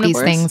 Sexual where like omnivores?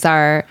 these things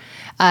are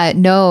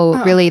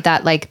really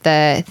that like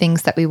the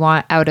things that we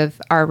want out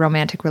of our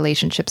romantic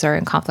relationships are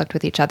in conflict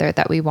with each other,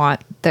 that we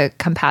want the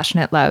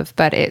compassionate love,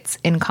 but it's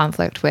in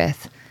conflict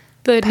with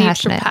The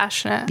passionate. need for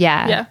passionate.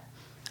 Yeah. Yeah.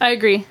 I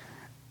agree.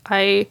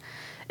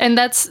 And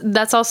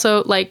that's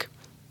also like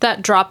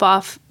that drop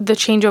off, the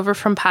changeover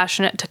from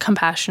passionate to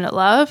compassionate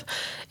love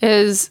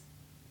is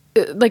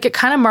like, it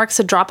kind of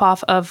marks a drop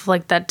off of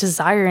like that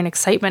desire and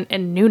excitement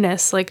and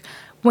newness. Like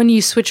when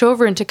you switch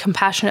over into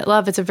compassionate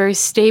love, it's a very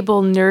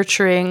stable,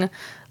 nurturing,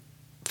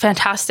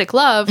 fantastic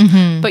love,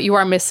 but you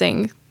are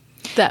missing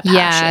that passion.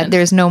 Yeah,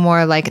 there's no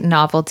more like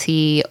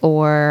novelty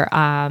or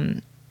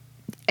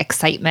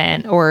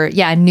excitement or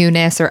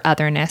newness or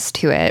otherness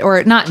to it,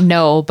 or not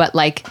but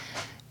like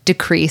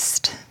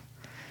decreased.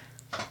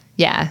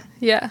 Yeah.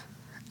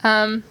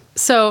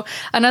 So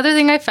another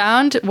thing I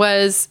found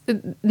was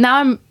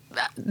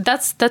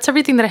that's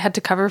everything that I had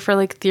to cover for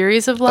like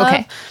theories of love.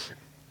 Okay.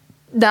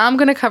 Now I'm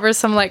going to cover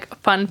some like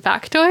fun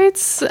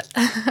factoids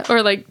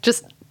or like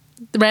just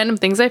random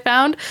things I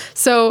found.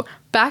 So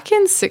back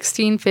in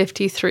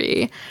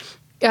 1653,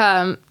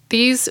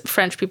 these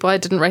French people, I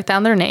didn't write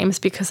down their names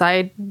because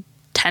I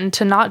tend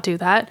to not do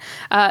that.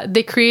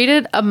 They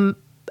created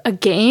a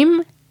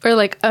game or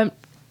like a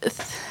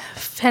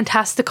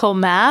fantastical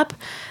map,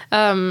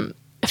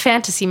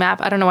 fantasy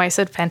map. I don't know why I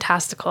said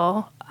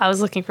fantastical. I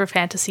was looking for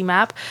fantasy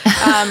map,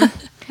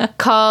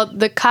 called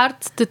the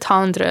Carte de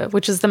Tendre,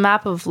 which is the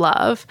map of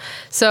love.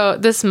 So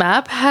this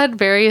map had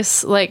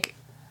various like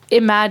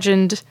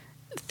imagined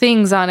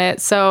things on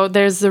it. So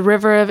there's the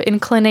river of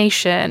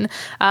inclination,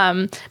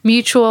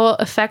 mutual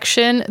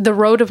affection. The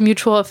road of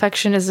mutual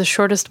affection is the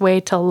shortest way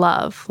to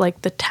love,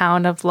 like the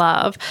town of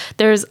love.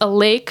 There's a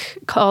lake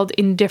called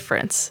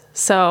indifference.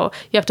 So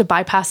you have to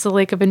bypass the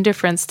lake of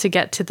indifference to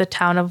get to the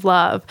town of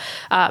love.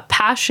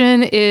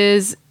 Passion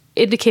is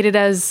indicated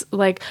as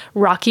like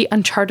rocky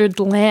uncharted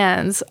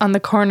lands on the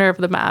corner of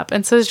the map,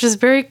 and so it's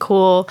just very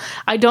cool.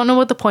 I don't know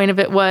what the point of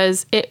it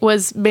was. It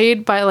was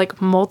made by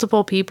like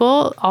multiple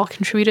people, all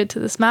contributed to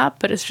this map,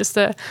 but it's just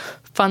a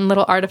fun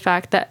little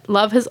artifact that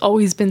love has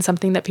always been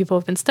something that people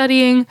have been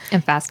studying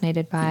And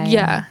fascinated by.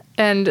 Yeah,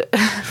 and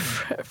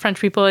French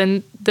people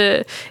in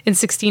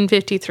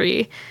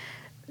 1653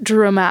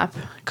 drew a map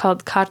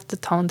called Carte de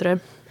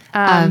Tendre.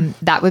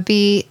 That would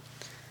be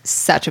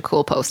such a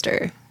cool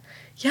poster.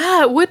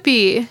 Yeah, it would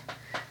be.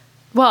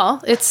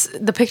 Well, it's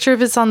the picture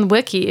of it's on the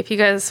wiki if you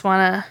guys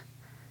want to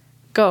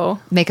go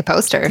Make a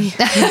poster.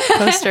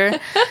 poster.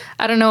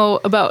 I don't know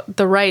about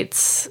the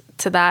rights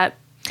to that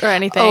or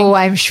anything. Oh,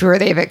 I'm sure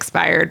they've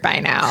expired by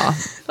now.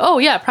 Oh,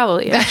 yeah,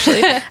 probably,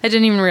 actually. I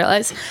didn't even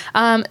realize.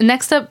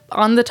 Next up,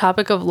 on the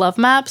topic of love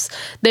maps,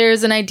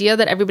 there's an idea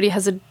that everybody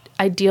has an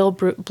ideal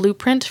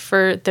blueprint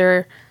for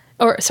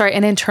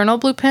an internal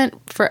blueprint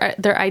for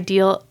their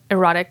ideal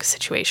erotic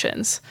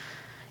situations.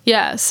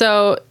 Yeah,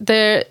 so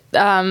the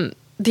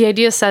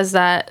idea says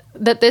that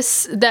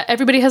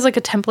everybody has like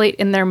a template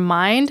in their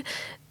mind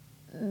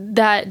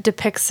that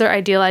depicts their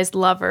idealized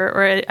lover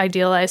or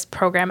idealized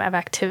program of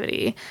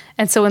activity.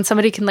 And so when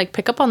somebody can like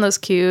pick up on those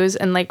cues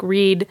and like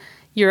read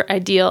your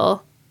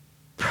ideal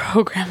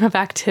program of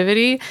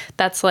activity,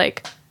 that's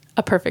like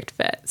a perfect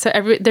fit. So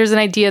there's an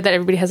idea that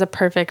everybody has a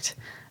perfect,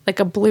 like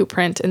a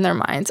blueprint in their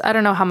minds. I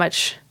don't know how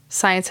much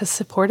science has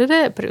supported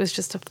it, but it was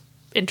just an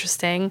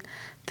interesting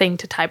thing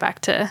to tie back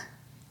to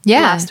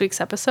last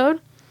week's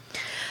episode.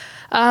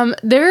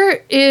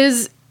 There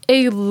is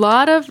a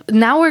lot of,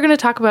 now we're going to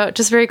talk about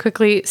just very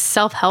quickly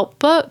self-help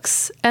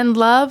books and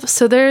love.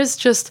 So there's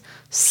just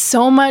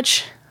so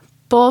much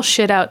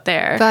bullshit out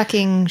there.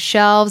 Fucking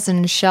shelves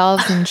and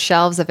shelves and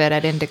shelves of it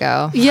at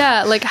Indigo.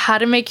 Yeah, like how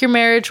to make your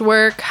marriage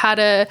work, how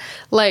to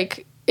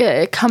like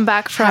come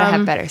back from, how to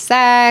have better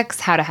sex,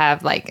 how to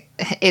have like,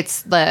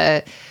 it's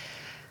the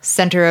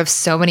center of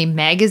so many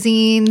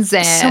magazines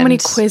and so many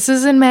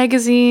quizzes in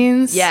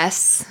magazines.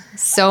 Yes,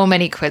 so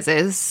many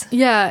quizzes.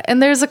 Yeah,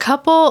 and there's a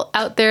couple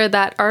out there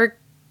that are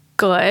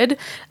good,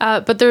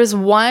 but there's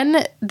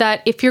one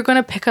that if you're going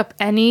to pick up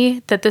any,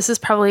 that this is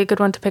probably a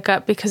good one to pick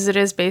up because it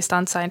is based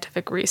on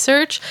scientific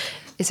research.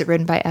 Is it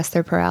written by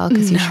Esther Perel?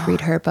 Because you should read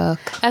her book.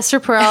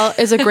 Esther Perel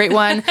is a great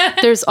one.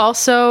 There's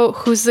also,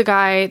 who's the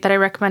guy that I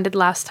recommended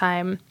last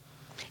time?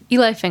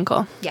 Eli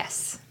Finkel.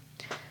 Yes.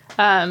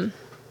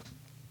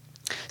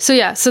 So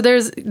yeah, so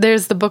there's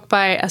the book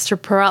by Esther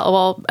Perel.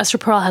 Well, Esther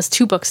Perel has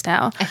 2 books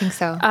now. I think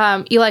so.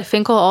 Eli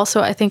Finkel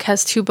also, I think,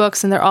 has 2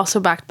 books, and they're also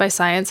backed by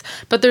science.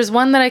 But there's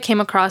one that I came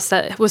across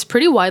that was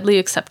pretty widely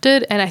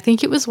accepted, and I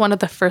think it was one of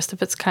the first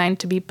of its kind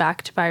to be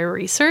backed by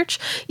research,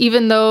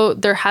 even though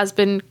there has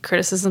been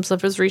criticisms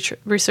of his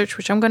research,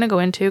 which I'm going to go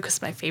into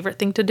because my favorite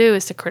thing to do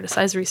is to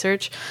criticize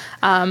research.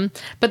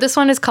 But this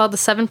one is called The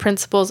 7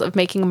 Principles of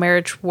Making a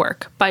Marriage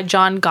Work by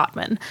John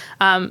Gottman.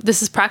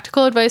 This is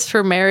practical advice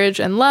for marriage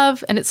and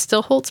love, and it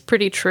still holds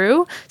pretty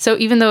true. So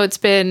even though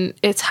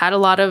it's had a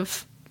lot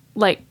of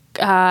like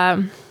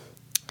a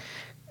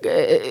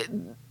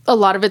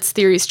lot of its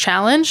theories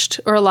challenged,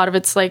 or a lot of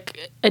its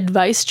like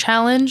advice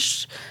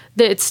challenged,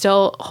 that it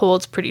still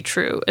holds pretty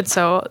true. And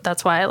so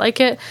that's why I like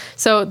it.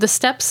 So the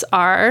steps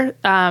are,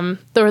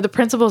 or the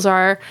principles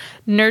are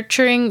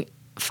nurturing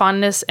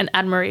fondness and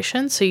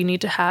admiration. So you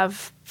need to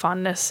have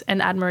fondness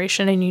and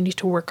admiration, and you need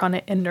to work on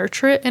it and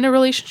nurture it in a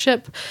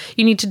relationship.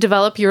 You need to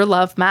develop your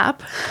love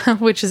map,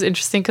 which is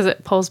interesting because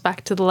it pulls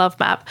back to the love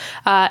map.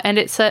 And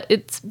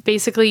it's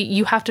basically,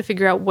 you have to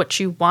figure out what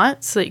you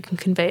want so that you can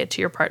convey it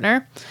to your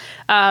partner.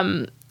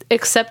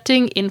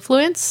 Accepting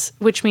influence,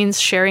 which means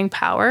sharing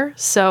power.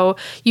 So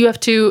you have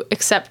to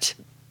accept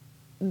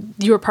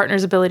your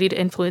partner's ability to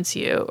influence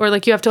you, or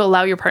like you have to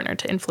allow your partner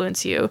to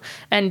influence you,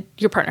 and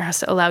your partner has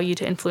to allow you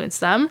to influence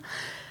them.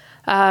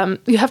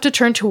 You have to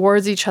turn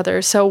towards each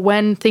other. So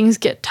when things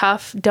get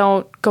tough,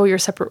 don't go your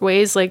separate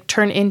ways, like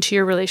turn into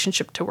your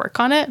relationship to work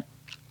on it.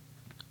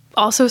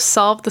 Also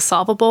solve the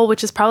solvable,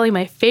 which is probably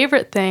my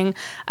favorite thing.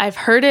 I've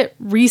heard it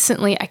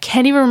recently. I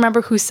can't even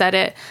remember who said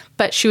it,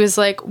 but she was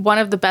like, one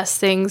of the best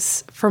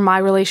things for my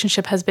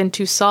relationship has been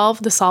to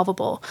solve the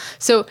solvable.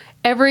 So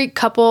every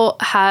couple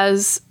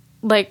has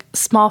like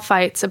small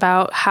fights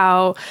about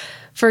how,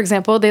 for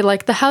example, they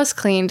like the house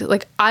cleaned.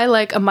 Like, I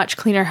like a much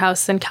cleaner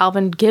house than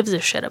Calvin gives a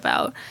shit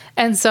about.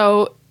 And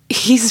so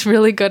he's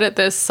really good at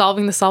this,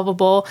 solving the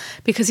solvable,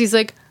 because he's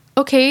like,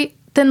 okay,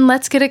 then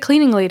let's get a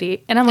cleaning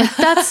lady. And I'm like,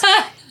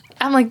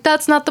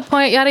 that's not the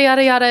point, yada,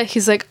 yada, yada.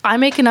 He's like, I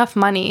make enough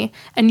money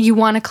and you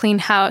want a clean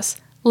house.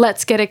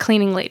 Let's get a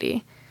cleaning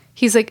lady.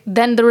 He's like,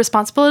 then the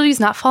responsibility is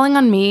not falling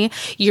on me.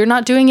 You're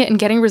not doing it and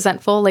getting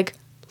resentful. Like,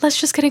 let's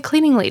just get a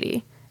cleaning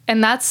lady.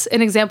 And that's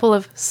an example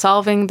of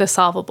solving the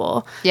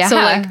solvable. Yeah. So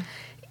like,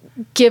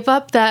 give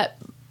up that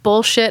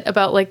bullshit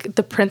about like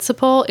the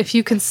principle. If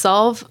you can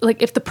solve,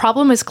 like if the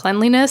problem is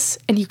cleanliness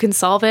and you can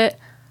solve it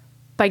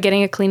by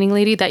getting a cleaning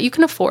lady that you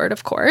can afford,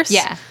 of course.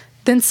 Yeah.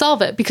 Then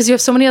solve it, because you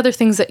have so many other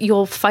things that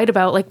you'll fight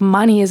about. Like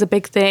money is a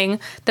big thing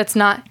that's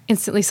not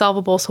instantly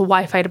solvable. So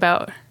why fight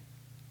about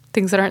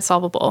things that aren't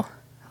solvable?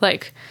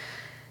 Like,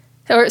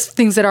 or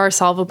things that are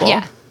solvable.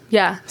 Yeah.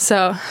 Yeah,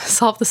 so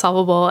solve the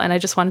solvable. And I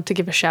just wanted to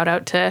give a shout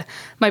out to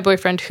my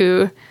boyfriend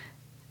who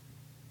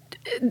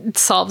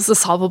solves the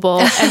solvable.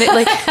 And it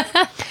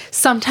like,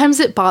 sometimes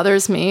it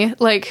bothers me.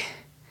 Like,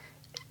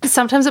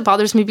 sometimes it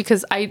bothers me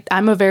because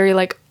I'm a very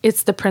like,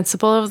 it's the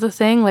principle of the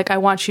thing. Like, I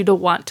want you to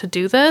want to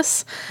do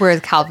this. Whereas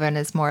Calvin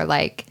is more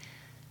like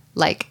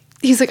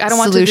he's like, I don't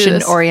want to do this.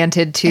 Solution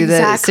oriented to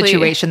Exactly. the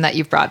situation that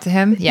you've brought to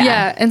him. Yeah.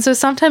 Yeah. And so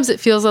sometimes it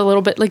feels a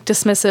little bit like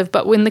dismissive,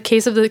 but in the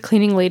case of the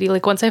cleaning lady,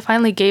 like once I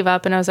finally gave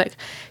up and I was like,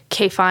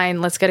 okay, fine,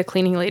 let's get a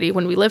cleaning lady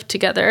when we lived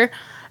together,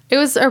 it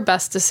was our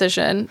best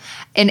decision.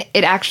 And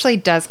it actually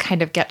does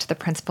kind of get to the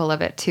principle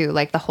of it too.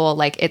 Like the whole,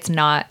 like, it's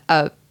not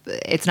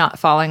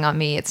falling on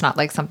me. It's not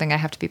like something I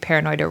have to be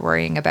paranoid or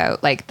worrying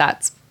about. Like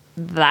that's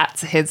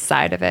his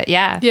side of it.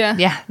 Yeah. Yeah.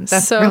 Yeah.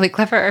 That's really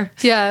clever.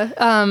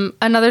 Yeah.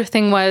 Another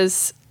thing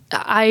was,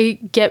 I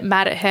get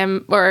mad at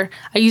him, or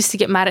I used to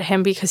get mad at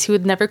him because he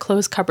would never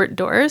close cupboard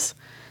doors.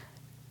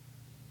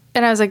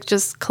 And I was like,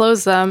 just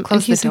close them.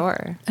 Close the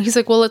door. He's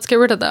like, well, let's get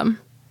rid of them.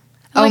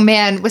 Oh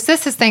man, was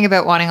this his thing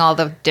about wanting all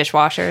the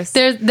dishwashers?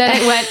 Then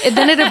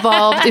it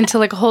evolved into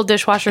like a whole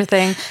dishwasher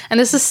thing. And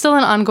this is still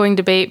an ongoing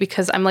debate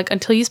because I'm like,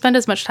 until you spend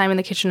as much time in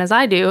the kitchen as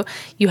I do,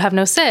 you have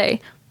no say.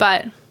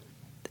 But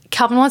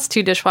Calvin wants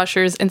 2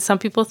 dishwashers, and some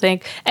people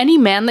think any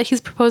man that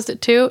he's proposed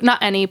it to,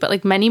 not any, but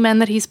like many men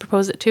that he's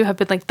proposed it to have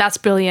been like, that's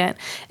brilliant.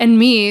 And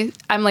me,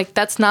 I'm like,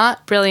 that's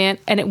not brilliant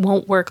and it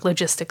won't work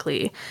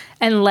logistically.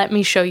 And let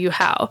me show you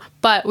how.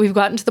 But we've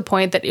gotten to the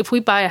point that if we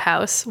buy a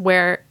house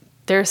where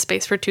there's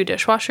space for 2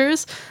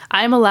 dishwashers,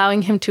 I'm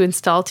allowing him to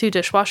install 2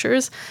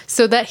 dishwashers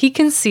so that he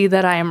can see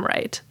that I am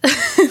right.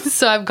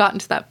 So I've gotten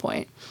to that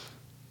point.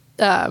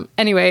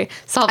 Anyway,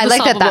 I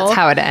like that that's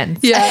how it ends.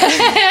 Yeah.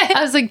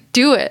 I was like,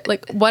 do it.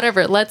 Like,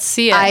 whatever. Let's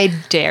see it. I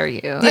dare you.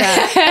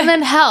 Yeah. And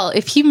then hell,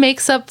 if he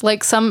makes up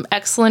like some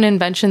excellent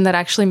invention that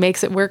actually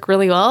makes it work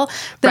really well,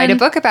 then, write a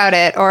book about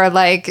it, or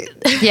like,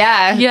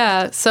 yeah.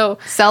 Yeah. So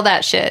sell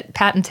that shit,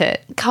 patent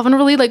it. Calvin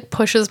really like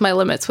pushes my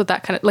limits with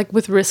that kind of like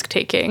with risk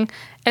taking.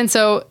 And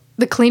so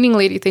the cleaning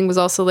lady thing was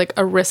also like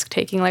a risk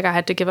taking. Like I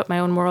had to give up my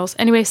own morals.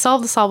 Anyway,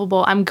 solve the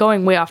solvable. I'm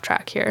going way off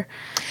track here.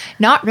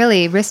 Not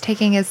really. Risk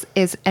taking is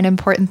an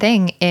important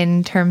thing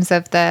in terms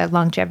of the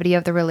longevity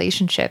of the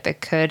relationship.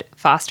 It could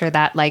foster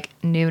that like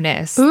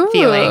newness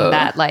feeling,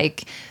 that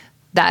like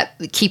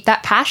keep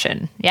that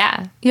passion.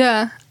 Yeah.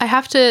 Yeah. I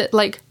have to,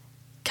 like,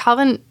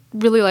 Calvin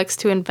really likes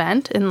to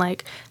invent and,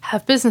 like,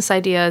 have business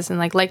ideas and,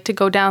 like to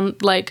go down,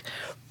 like,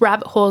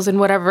 rabbit holes and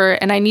whatever.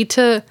 And I need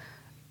to,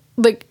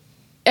 like,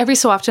 every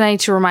so often I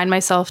need to remind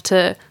myself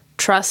to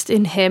trust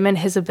in him and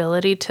his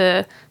ability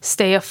to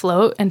stay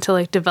afloat and to,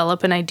 like,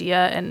 develop an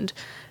idea and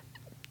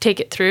take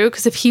it through.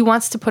 Because if he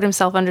wants to put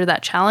himself under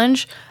that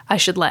challenge, I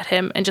should let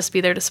him and just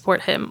be there to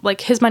support him.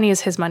 Like, his money is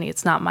his money.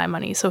 It's not my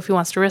money. So if he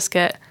wants to risk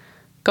it,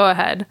 go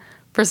ahead.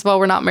 First of all,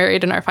 we're not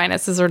married and our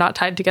finances are not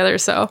tied together.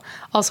 So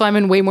also I'm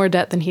in way more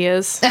debt than he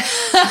is.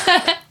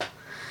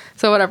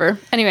 So whatever.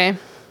 Anyway,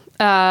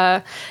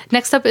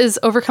 next up is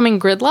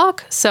overcoming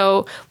gridlock.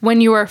 So when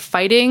you are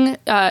fighting,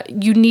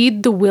 you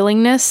need the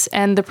willingness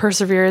and the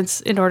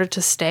perseverance in order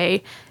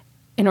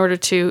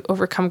to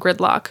overcome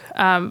gridlock.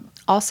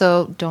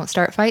 Also, don't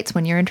start fights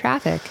when you're in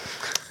traffic.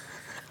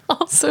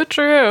 Also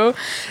true.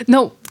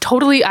 No,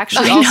 totally.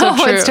 Actually, I know,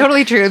 also true. it's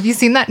totally true. Have you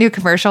seen that new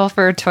commercial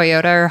for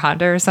Toyota or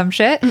Honda or some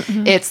shit?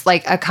 Mm-mm. It's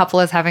like a couple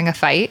is having a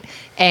fight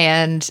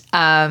and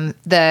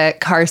the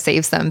car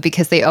saves them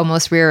because they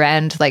almost rear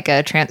end like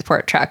a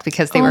transport truck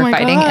because they were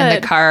fighting. God.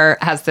 And the car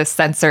has this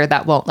sensor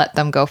that won't let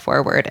them go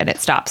forward and it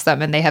stops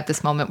them. And they have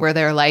this moment where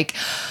they're like,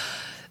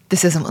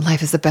 this isn't what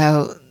life is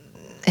about.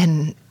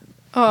 And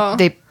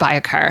they buy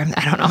a car.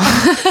 I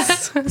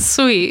don't know.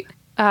 Sweet.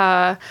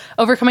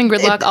 Overcoming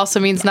gridlock also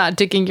means not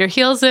digging your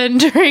heels in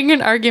during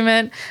an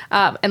argument,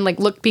 and like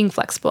being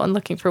flexible and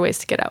looking for ways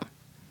to get out.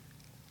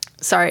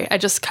 Sorry, I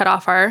just cut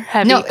off our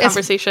heavy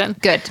conversation.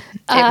 Good.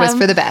 It was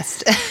for the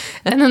best.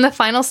 And then the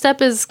final step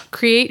is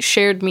create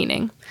shared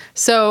meaning.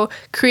 So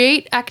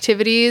create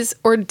activities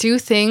or do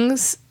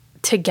things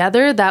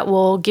together that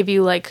will give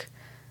you like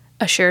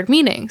a shared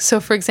meaning. So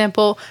for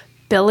example,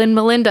 Bill and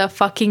Melinda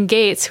fucking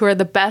Gates, who are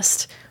the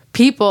best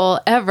people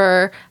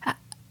ever,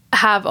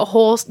 have a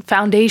whole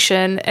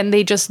foundation and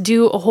they just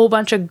do a whole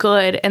bunch of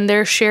good, and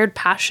their shared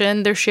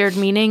passion, their shared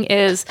meaning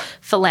is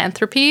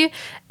philanthropy,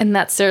 and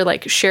that's their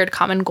like shared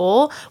common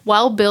goal.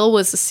 While Bill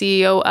was the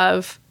CEO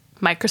of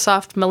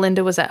Microsoft,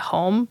 Melinda was at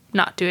home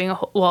not doing a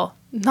whole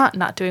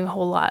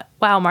lot.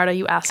 Wow, Marta,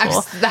 you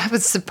asshole. That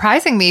was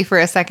surprising me for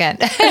a second.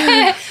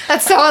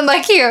 That's so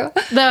unlike you.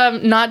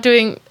 Not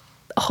doing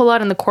a whole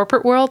lot in the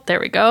corporate world. There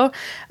we go.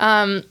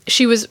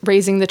 She was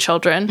raising the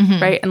children,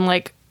 right? And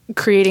like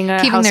keeping their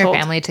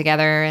family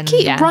together and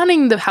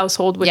running the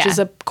household, which is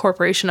a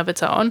corporation of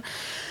its own.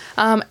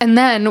 And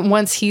then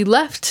once he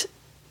left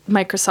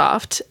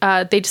Microsoft,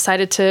 they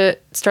decided to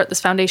start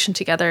this foundation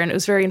together, and it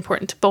was very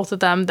important to both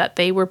of them that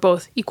they were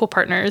both equal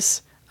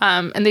partners.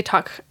 And they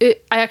I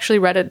actually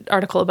read an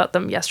article about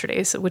them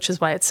yesterday, which is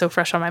why it's so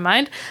fresh on my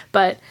mind.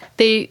 But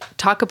they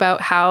talk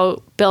about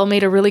how Bill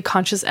made a really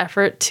conscious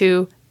effort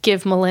to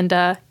give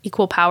Melinda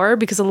equal power,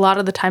 because a lot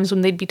of the times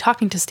when they'd be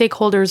talking to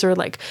stakeholders or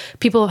like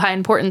people of high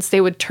importance, they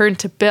would turn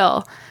to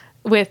Bill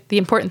with the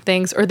important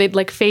things, or they'd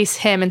like face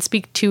him and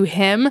speak to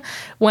him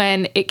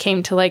when it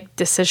came to like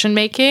decision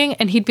making.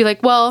 And he'd be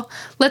like, well,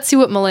 let's see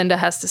what Melinda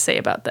has to say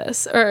about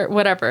this or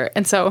whatever.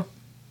 And so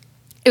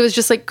it was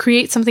just like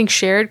create something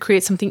shared,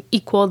 create something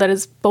equal that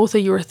is both of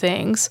your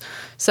things.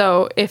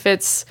 So if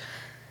it's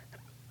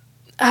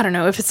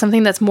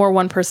something that's more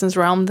one person's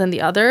realm than the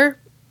other,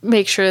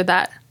 make sure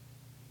that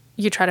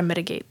you try to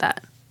mitigate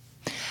that.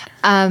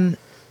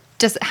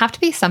 Does it have to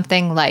be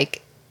something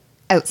like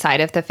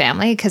outside of the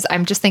family? Because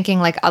I'm just thinking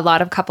like a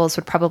lot of couples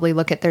would probably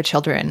look at their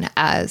children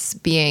as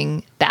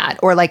being that,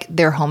 or like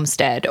their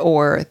homestead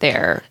or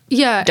their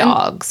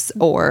dogs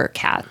or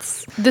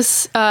cats.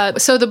 This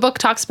so the book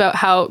talks about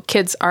how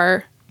kids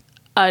are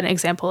an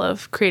example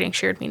of creating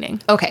shared meaning.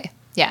 Okay.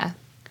 Yeah.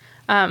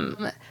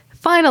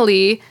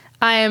 Finally,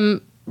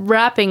 I'm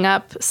wrapping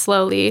up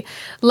slowly.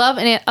 Love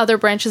and other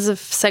branches of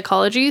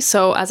psychology.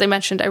 So as I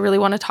mentioned, I really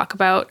want to talk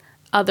about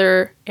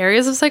other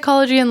areas of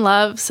psychology and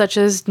love, such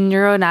as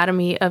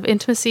neuroanatomy of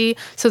intimacy.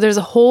 So there's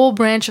a whole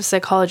branch of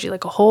psychology,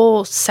 like a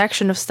whole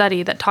section of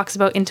study that talks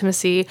about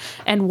intimacy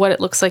and what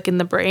it looks like in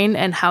the brain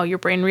and how your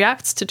brain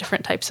reacts to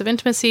different types of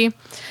intimacy.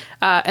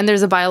 And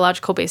there's a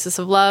biological basis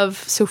of love.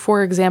 So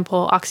for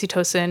example,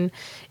 oxytocin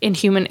in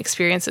human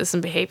experiences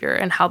and behavior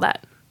and how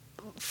that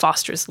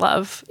fosters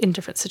love in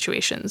different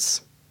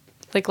situations.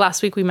 Like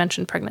last week we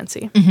mentioned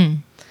pregnancy.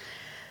 Mm-hmm.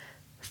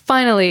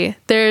 Finally,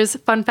 there's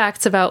fun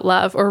facts about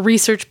love, or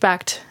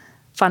research-backed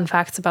fun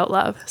facts about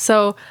love.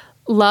 So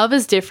love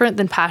is different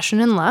than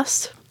passion and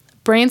lust.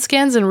 Brain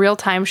scans in real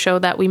time show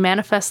that we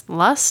manifest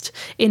lust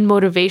in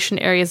motivation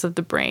areas of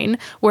the brain,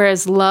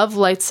 whereas love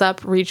lights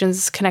up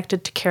regions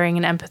connected to caring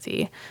and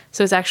empathy.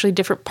 So it's actually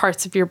different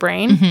parts of your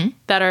brain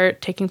that are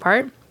taking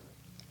part.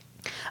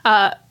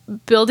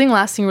 Building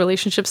lasting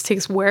relationships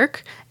takes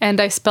work, and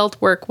I spelled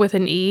work with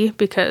an E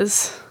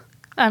because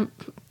I'm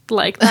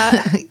like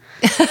that.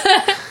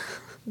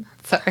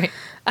 Sorry.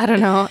 I don't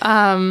know.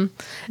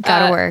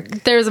 Gotta work.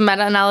 There's a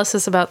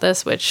meta-analysis about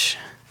this, which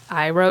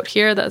I wrote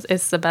here. That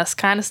it's the best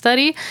kind of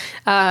study.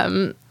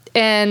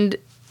 And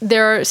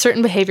there are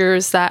certain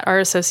behaviors that are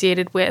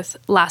associated with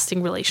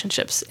lasting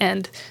relationships,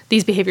 and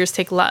these behaviors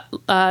take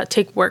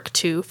work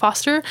to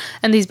foster.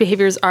 And these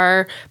behaviors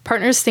are: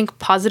 partners think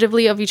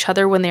positively of each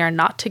other when they are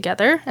not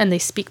together, and they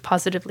speak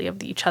positively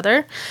of each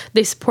other.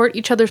 They support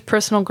each other's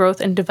personal growth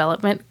and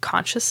development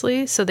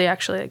consciously, so they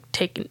actually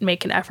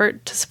make an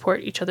effort to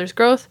support each other's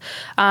growth.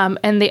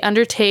 And they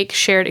undertake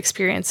shared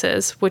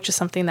experiences, which is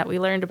something that we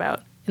learned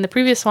about in the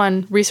previous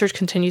one. Research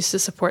continues to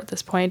support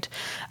this point.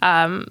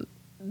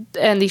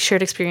 And these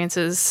shared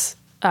experiences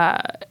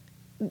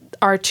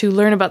are to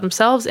learn about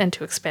themselves and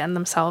to expand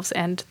themselves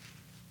and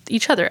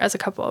each other as a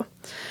couple.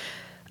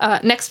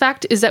 Next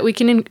fact is that we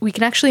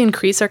can actually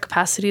increase our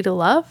capacity to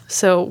love.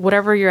 So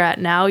whatever you're at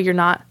now, you're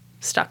not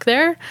stuck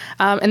there.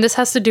 And this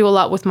has to do a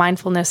lot with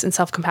mindfulness and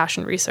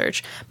self-compassion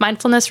research.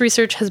 Mindfulness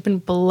research has been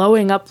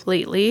blowing up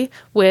lately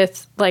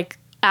with like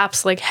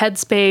apps like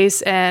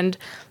Headspace and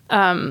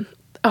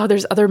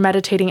there's other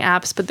meditating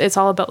apps, but it's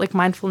all about like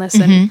mindfulness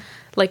and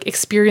like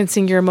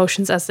experiencing your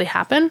emotions as they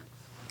happen.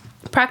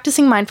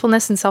 Practicing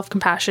mindfulness and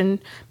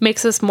self-compassion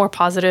makes us more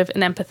positive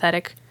and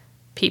empathetic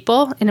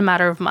people in a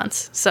matter of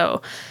months.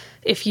 So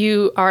if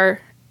you are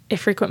a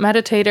frequent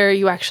meditator,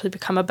 you actually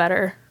become a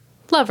better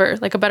lover,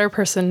 like a better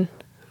person.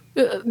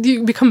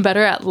 You become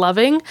better at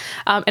loving.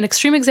 An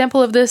extreme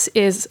example of this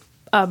is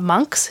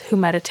monks who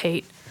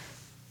meditate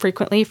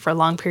frequently for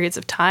long periods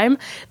of time.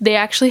 They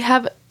actually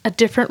have a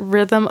different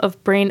rhythm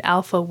of brain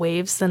alpha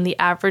waves than the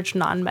average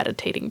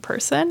non-meditating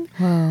person.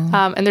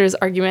 Wow. And there's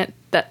argument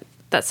that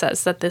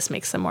says that this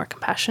makes them more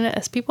compassionate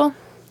as people.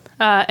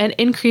 And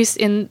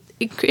increased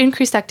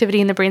activity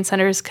in the brain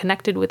centers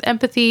connected with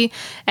empathy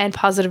and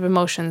positive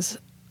emotions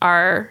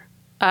are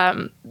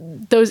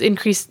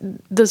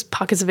those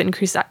pockets of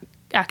increased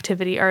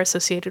activity are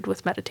associated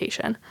with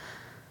meditation.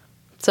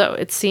 So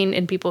it's seen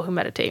in people who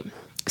meditate.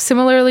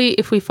 Similarly,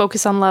 if we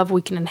focus on love,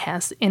 we can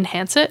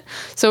enhance it.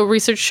 So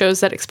research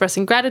shows that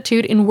expressing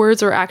gratitude in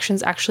words or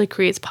actions actually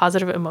creates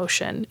positive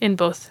emotion in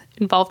both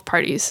involved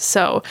parties.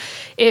 So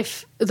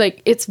if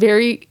like it's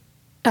very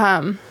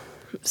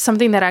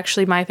something that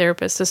actually my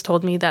therapist has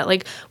told me that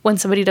like when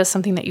somebody does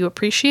something that you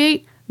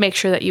appreciate, make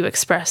sure that you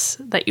express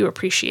that you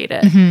appreciate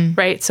it,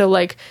 right? So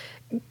like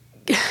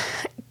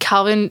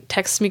Calvin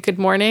texts me good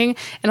morning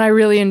and I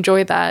really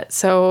enjoy that.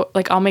 So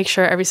like I'll make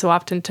sure every so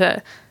often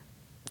to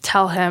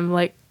tell him,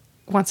 like,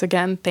 once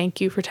again, thank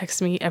you for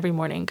texting me every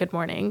morning, good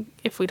morning,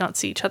 if we don't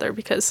see each other,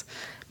 because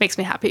it makes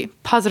me happy.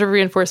 Positive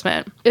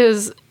reinforcement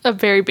is a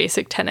very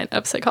basic tenet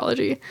of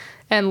psychology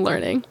and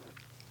learning.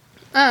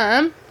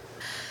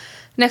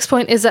 Next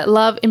point is that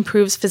love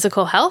improves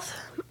physical health.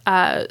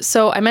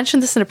 So I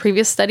mentioned this in a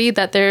previous study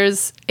that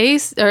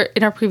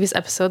in our previous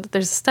episode, that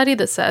there's a study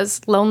that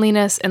says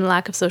loneliness and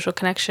lack of social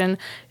connection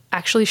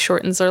actually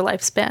shortens our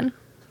lifespan.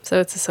 So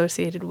it's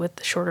associated with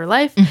the shorter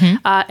life.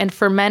 And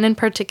for men in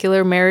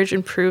particular, marriage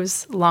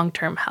improves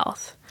long-term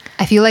health.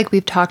 I feel like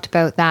we've talked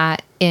about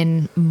that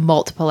in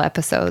multiple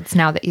episodes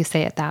now that you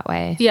say it that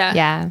way.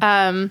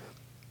 Yeah.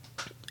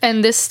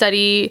 And this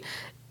study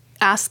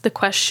asked the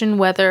question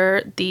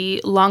whether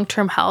the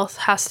long-term health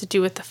has to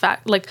do with the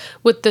fact, like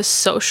with the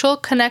social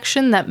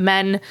connection, that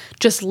men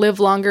just live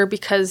longer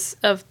because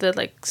of the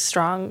like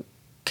strong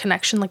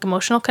connection, like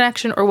emotional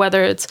connection, or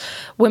whether it's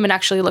women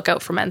actually look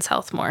out for men's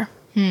health more.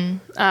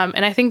 And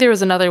I think there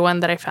was another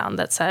one that I found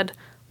that said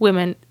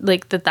women,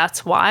 like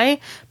that's why,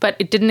 but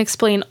it didn't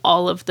explain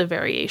all of the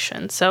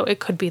variation. So it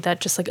could be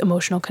that just like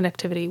emotional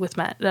connectivity with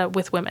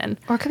with women.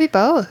 Or it could be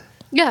both.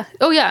 Yeah.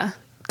 Oh yeah.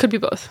 Could be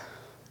both.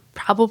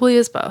 Probably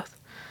is both.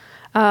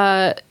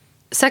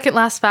 Second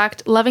last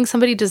fact, loving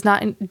somebody does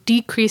not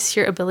decrease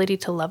your ability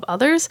to love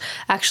others.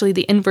 Actually,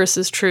 the inverse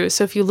is true.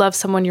 So if you love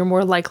someone, you're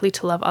more likely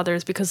to love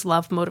others because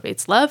love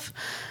motivates love.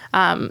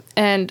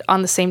 And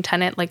on the same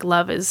tenet, like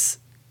love is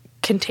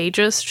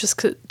contagious,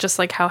 just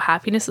like how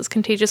happiness is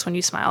contagious. When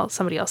you smile,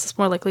 somebody else is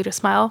more likely to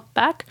smile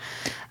back.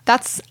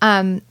 That's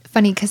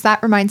funny because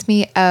that reminds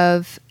me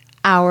of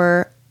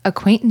our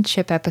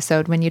acquaintanceship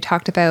episode when you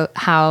talked about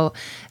how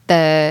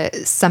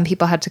some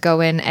people had to go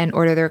in and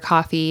order their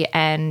coffee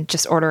and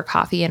just order a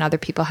coffee, and other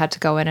people had to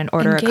go in and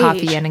order a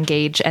coffee and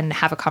engage and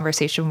have a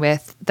conversation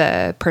with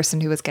the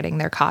person who was getting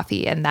their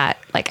coffee, and that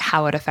like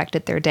how it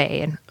affected their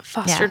day and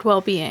fostered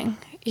well-being.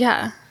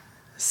 Yeah.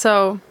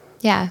 So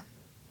yeah.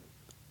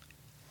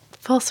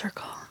 Full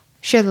circle.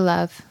 Share the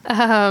love.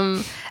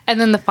 And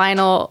then the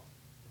final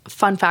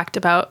fun fact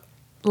about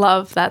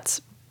love that's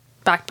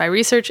backed by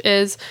research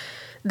is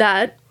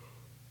that,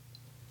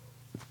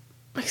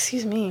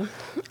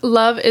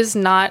 love is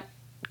not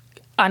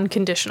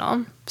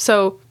unconditional.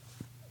 So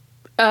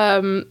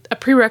a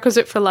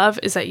prerequisite for love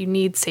is that you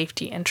need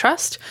safety and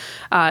trust.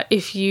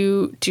 If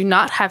you do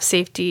not have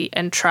safety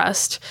and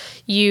trust,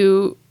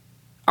 you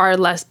are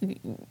less,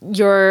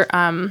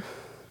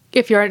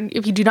 if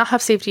you do not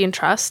have safety and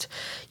trust,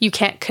 you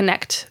can't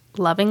connect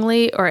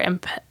lovingly or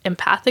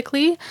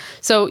empathically.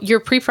 So your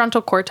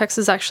prefrontal cortex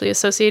is actually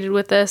associated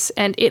with this,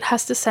 and it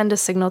has to send a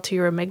signal to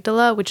your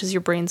amygdala, which is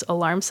your brain's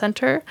alarm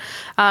center.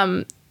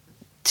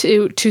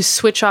 to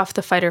switch off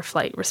the fight or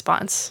flight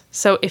response.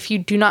 So if you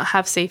do not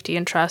have safety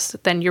and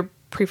trust, then your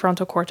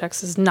prefrontal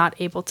cortex is not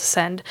able to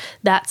send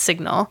that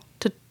signal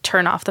to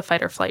turn off the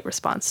fight or flight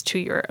response to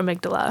your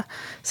amygdala.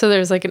 So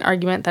there's like an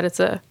argument that it's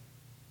a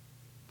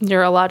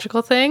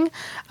neurological thing.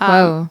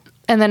 Whoa.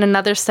 And then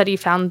another study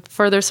found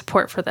further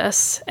support for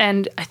this.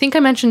 And I think I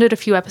mentioned it a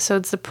few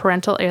episodes, the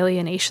parental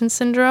alienation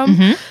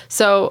syndrome.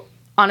 So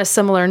on a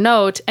similar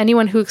note,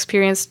 anyone who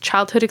experienced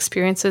childhood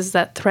experiences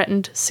that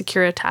threatened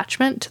secure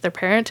attachment to their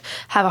parent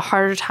have a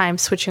harder time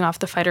switching off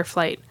the fight or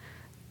flight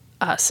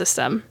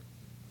system.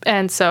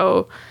 And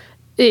so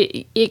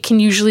it can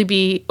usually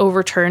be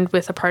overturned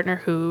with a partner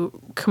who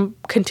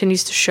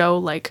continues to show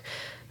like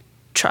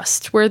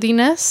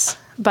trustworthiness.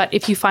 But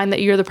if you find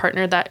that you're the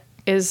partner that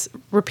is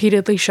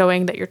repeatedly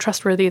showing that you're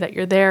trustworthy, that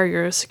you're there,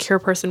 you're a secure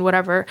person,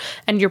 whatever,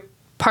 and your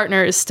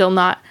partner is still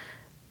not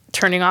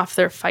turning off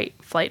their fight,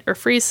 flight, or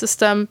freeze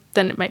system,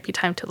 then it might be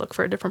time to look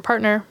for a different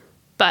partner.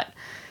 But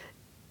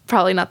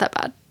probably not that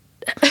bad.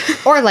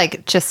 Or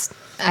like just,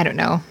 I don't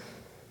know,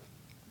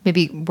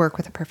 maybe work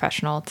with a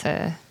professional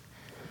to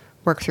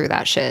work through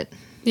that shit.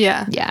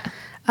 Yeah. Yeah.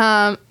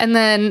 And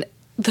then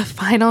the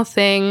final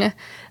thing,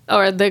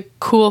 or the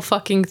cool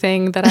fucking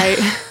thing that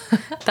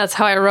that's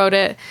how I wrote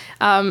it.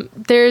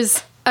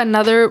 There's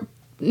another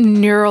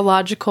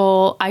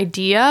neurological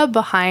idea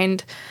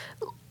behind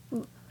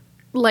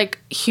like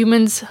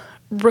humans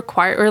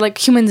require, or like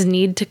humans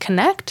need to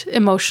connect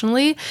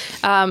emotionally.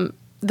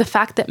 The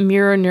fact that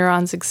mirror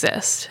neurons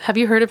exist. Have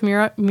you heard of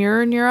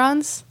mirror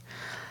neurons?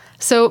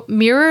 So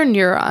mirror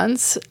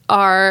neurons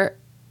are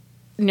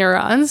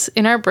neurons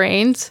in our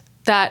brains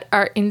that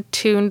are in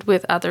tune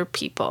with other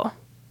people.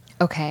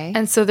 Okay.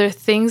 And so there are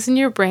things in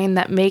your brain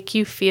that make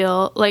you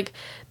feel like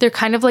they're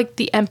kind of like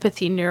the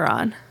empathy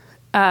neuron.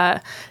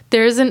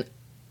 There's an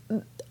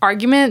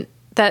argument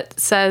that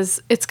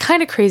says, it's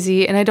kind of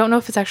crazy, and I don't know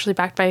if it's actually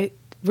backed by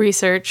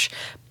research,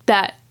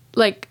 that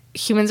like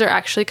humans are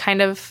actually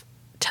kind of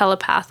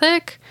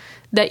telepathic,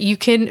 that you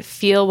can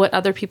feel what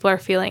other people are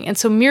feeling. And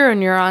so mirror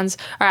neurons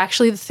are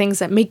actually the things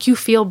that make you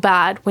feel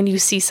bad when you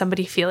see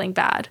somebody feeling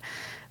bad,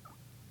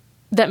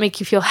 that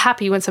make you feel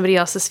happy when somebody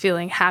else is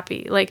feeling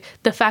happy. Like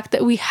the fact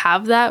that we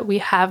have that, we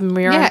have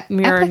mirror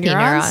empathy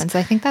neurons.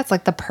 I think that's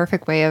like the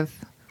perfect way of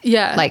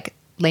Yeah. like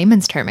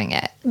layman's terming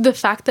it. The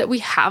fact that we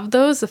have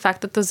those, the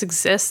fact that those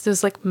exist,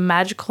 those like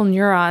magical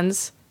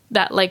neurons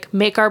that like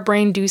make our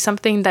brain do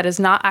something that is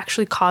not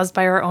actually caused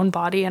by our own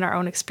body and our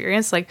own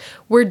experience. Like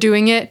we're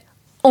doing it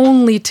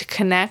only to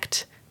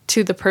connect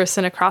to the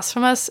person across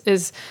from us,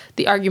 is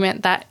the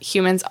argument that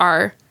humans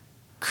are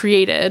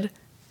created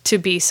to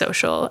be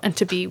social and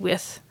to be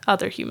with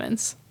other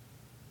humans.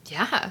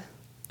 Yeah.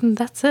 And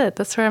that's it.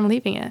 That's where I'm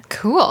leaving it.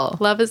 Cool.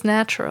 Love is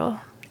natural.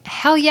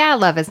 Hell yeah,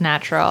 love is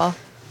natural.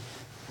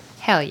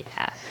 Hell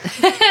yeah.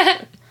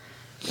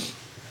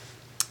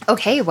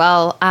 Okay,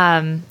 well,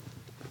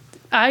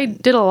 I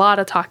did a lot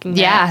of talking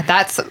there. yeah,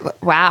 that's,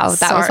 wow,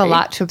 that was a Sorry.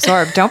 lot to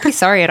absorb. Don't be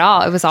sorry at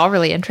all. It was all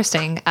really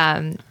interesting.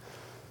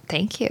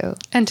 Thank you.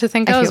 And to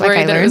think I I was feel like I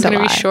worried that it was learned a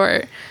going to be lot.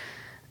 short.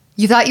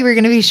 You thought you were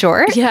going to be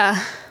short?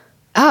 Yeah.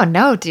 Oh,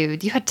 no,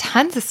 dude. You had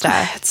tons of I stuff.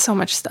 had so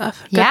much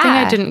stuff. Good Yeah. thing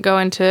I didn't go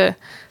into...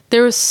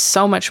 There was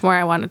so much more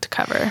I wanted to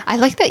cover. I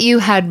like that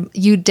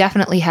you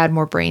definitely had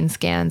more brain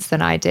scans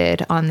than I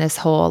did on this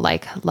whole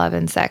like love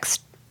and sex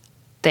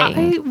thing.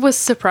 I was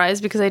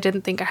surprised because I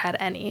didn't think I had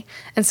any.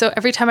 And so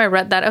every time I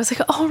read that, I was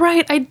like, oh,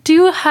 right, I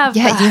do have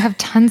Yeah, that. you have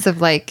tons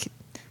of like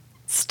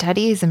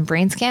studies and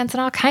brain scans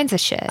and all kinds of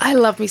shit. I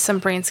love me some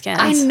brain scans.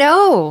 I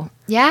know.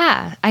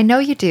 Yeah, I know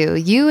you do.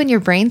 You and your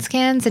brain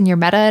scans and your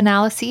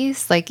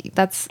meta-analyses, like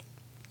that's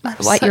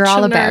what you're Such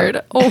all a about.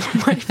 nerd.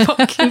 Oh my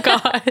fucking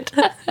God.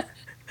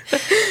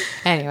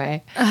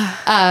 Anyway,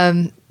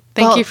 Thank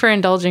Well- you for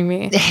indulging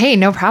me. hey,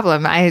 no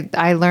problem.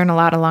 I learn a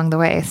lot along the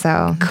way,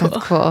 so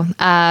that's cool.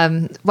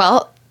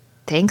 Well,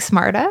 thanks,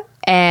 Marta,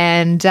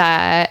 and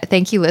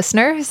thank you,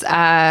 listeners.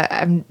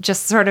 I'm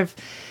just sort of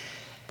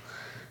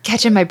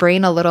catching my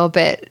brain a little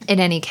bit.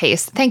 In any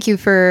case, thank you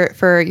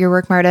for your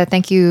work, Marta.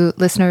 Thank you,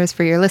 listeners,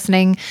 for your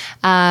listening.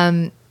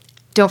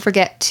 Don't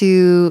forget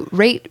to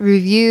rate,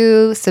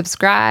 review,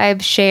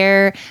 subscribe,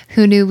 share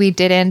Who Knew We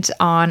Didn't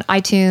on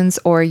iTunes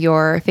or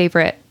your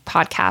favorite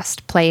podcast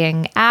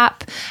playing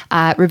app.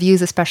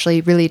 Reviews especially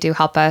really do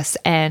help us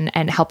and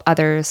help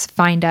others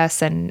find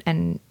us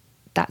and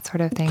that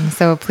sort of thing.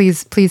 So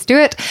please do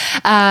it.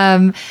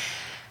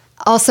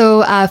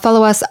 Also,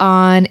 follow us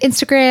on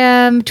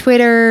Instagram,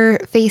 Twitter,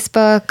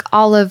 Facebook,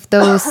 all of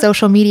those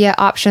social media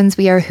options.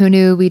 We are Who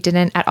Knew We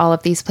Didn't at all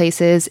of these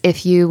places.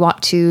 If you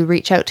want to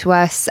reach out to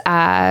us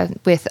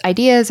with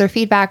ideas or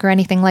feedback or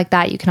anything like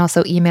that, you can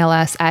also email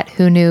us at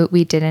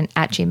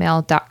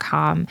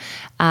whoknewwedidn't@gmail.com.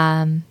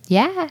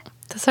 Yeah,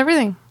 That's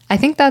everything. I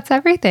think that's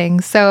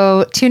everything.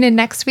 So tune in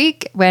next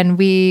week when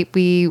we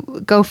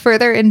go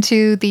further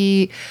into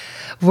the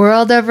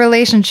world of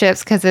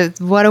relationships, because it's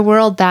what a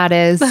world that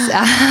is.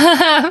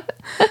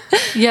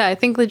 Yeah, I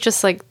think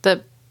just like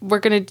we're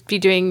going to be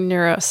doing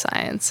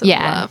neuroscience of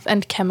Yeah. love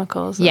and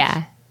chemicals.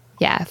 Yeah.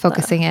 Yeah,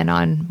 focusing in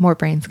on more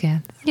brain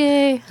scans.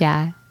 Yay.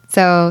 Yeah.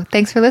 So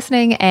thanks for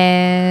listening,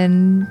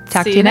 and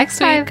talk to you next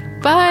time. week.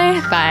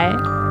 Bye.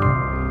 Bye.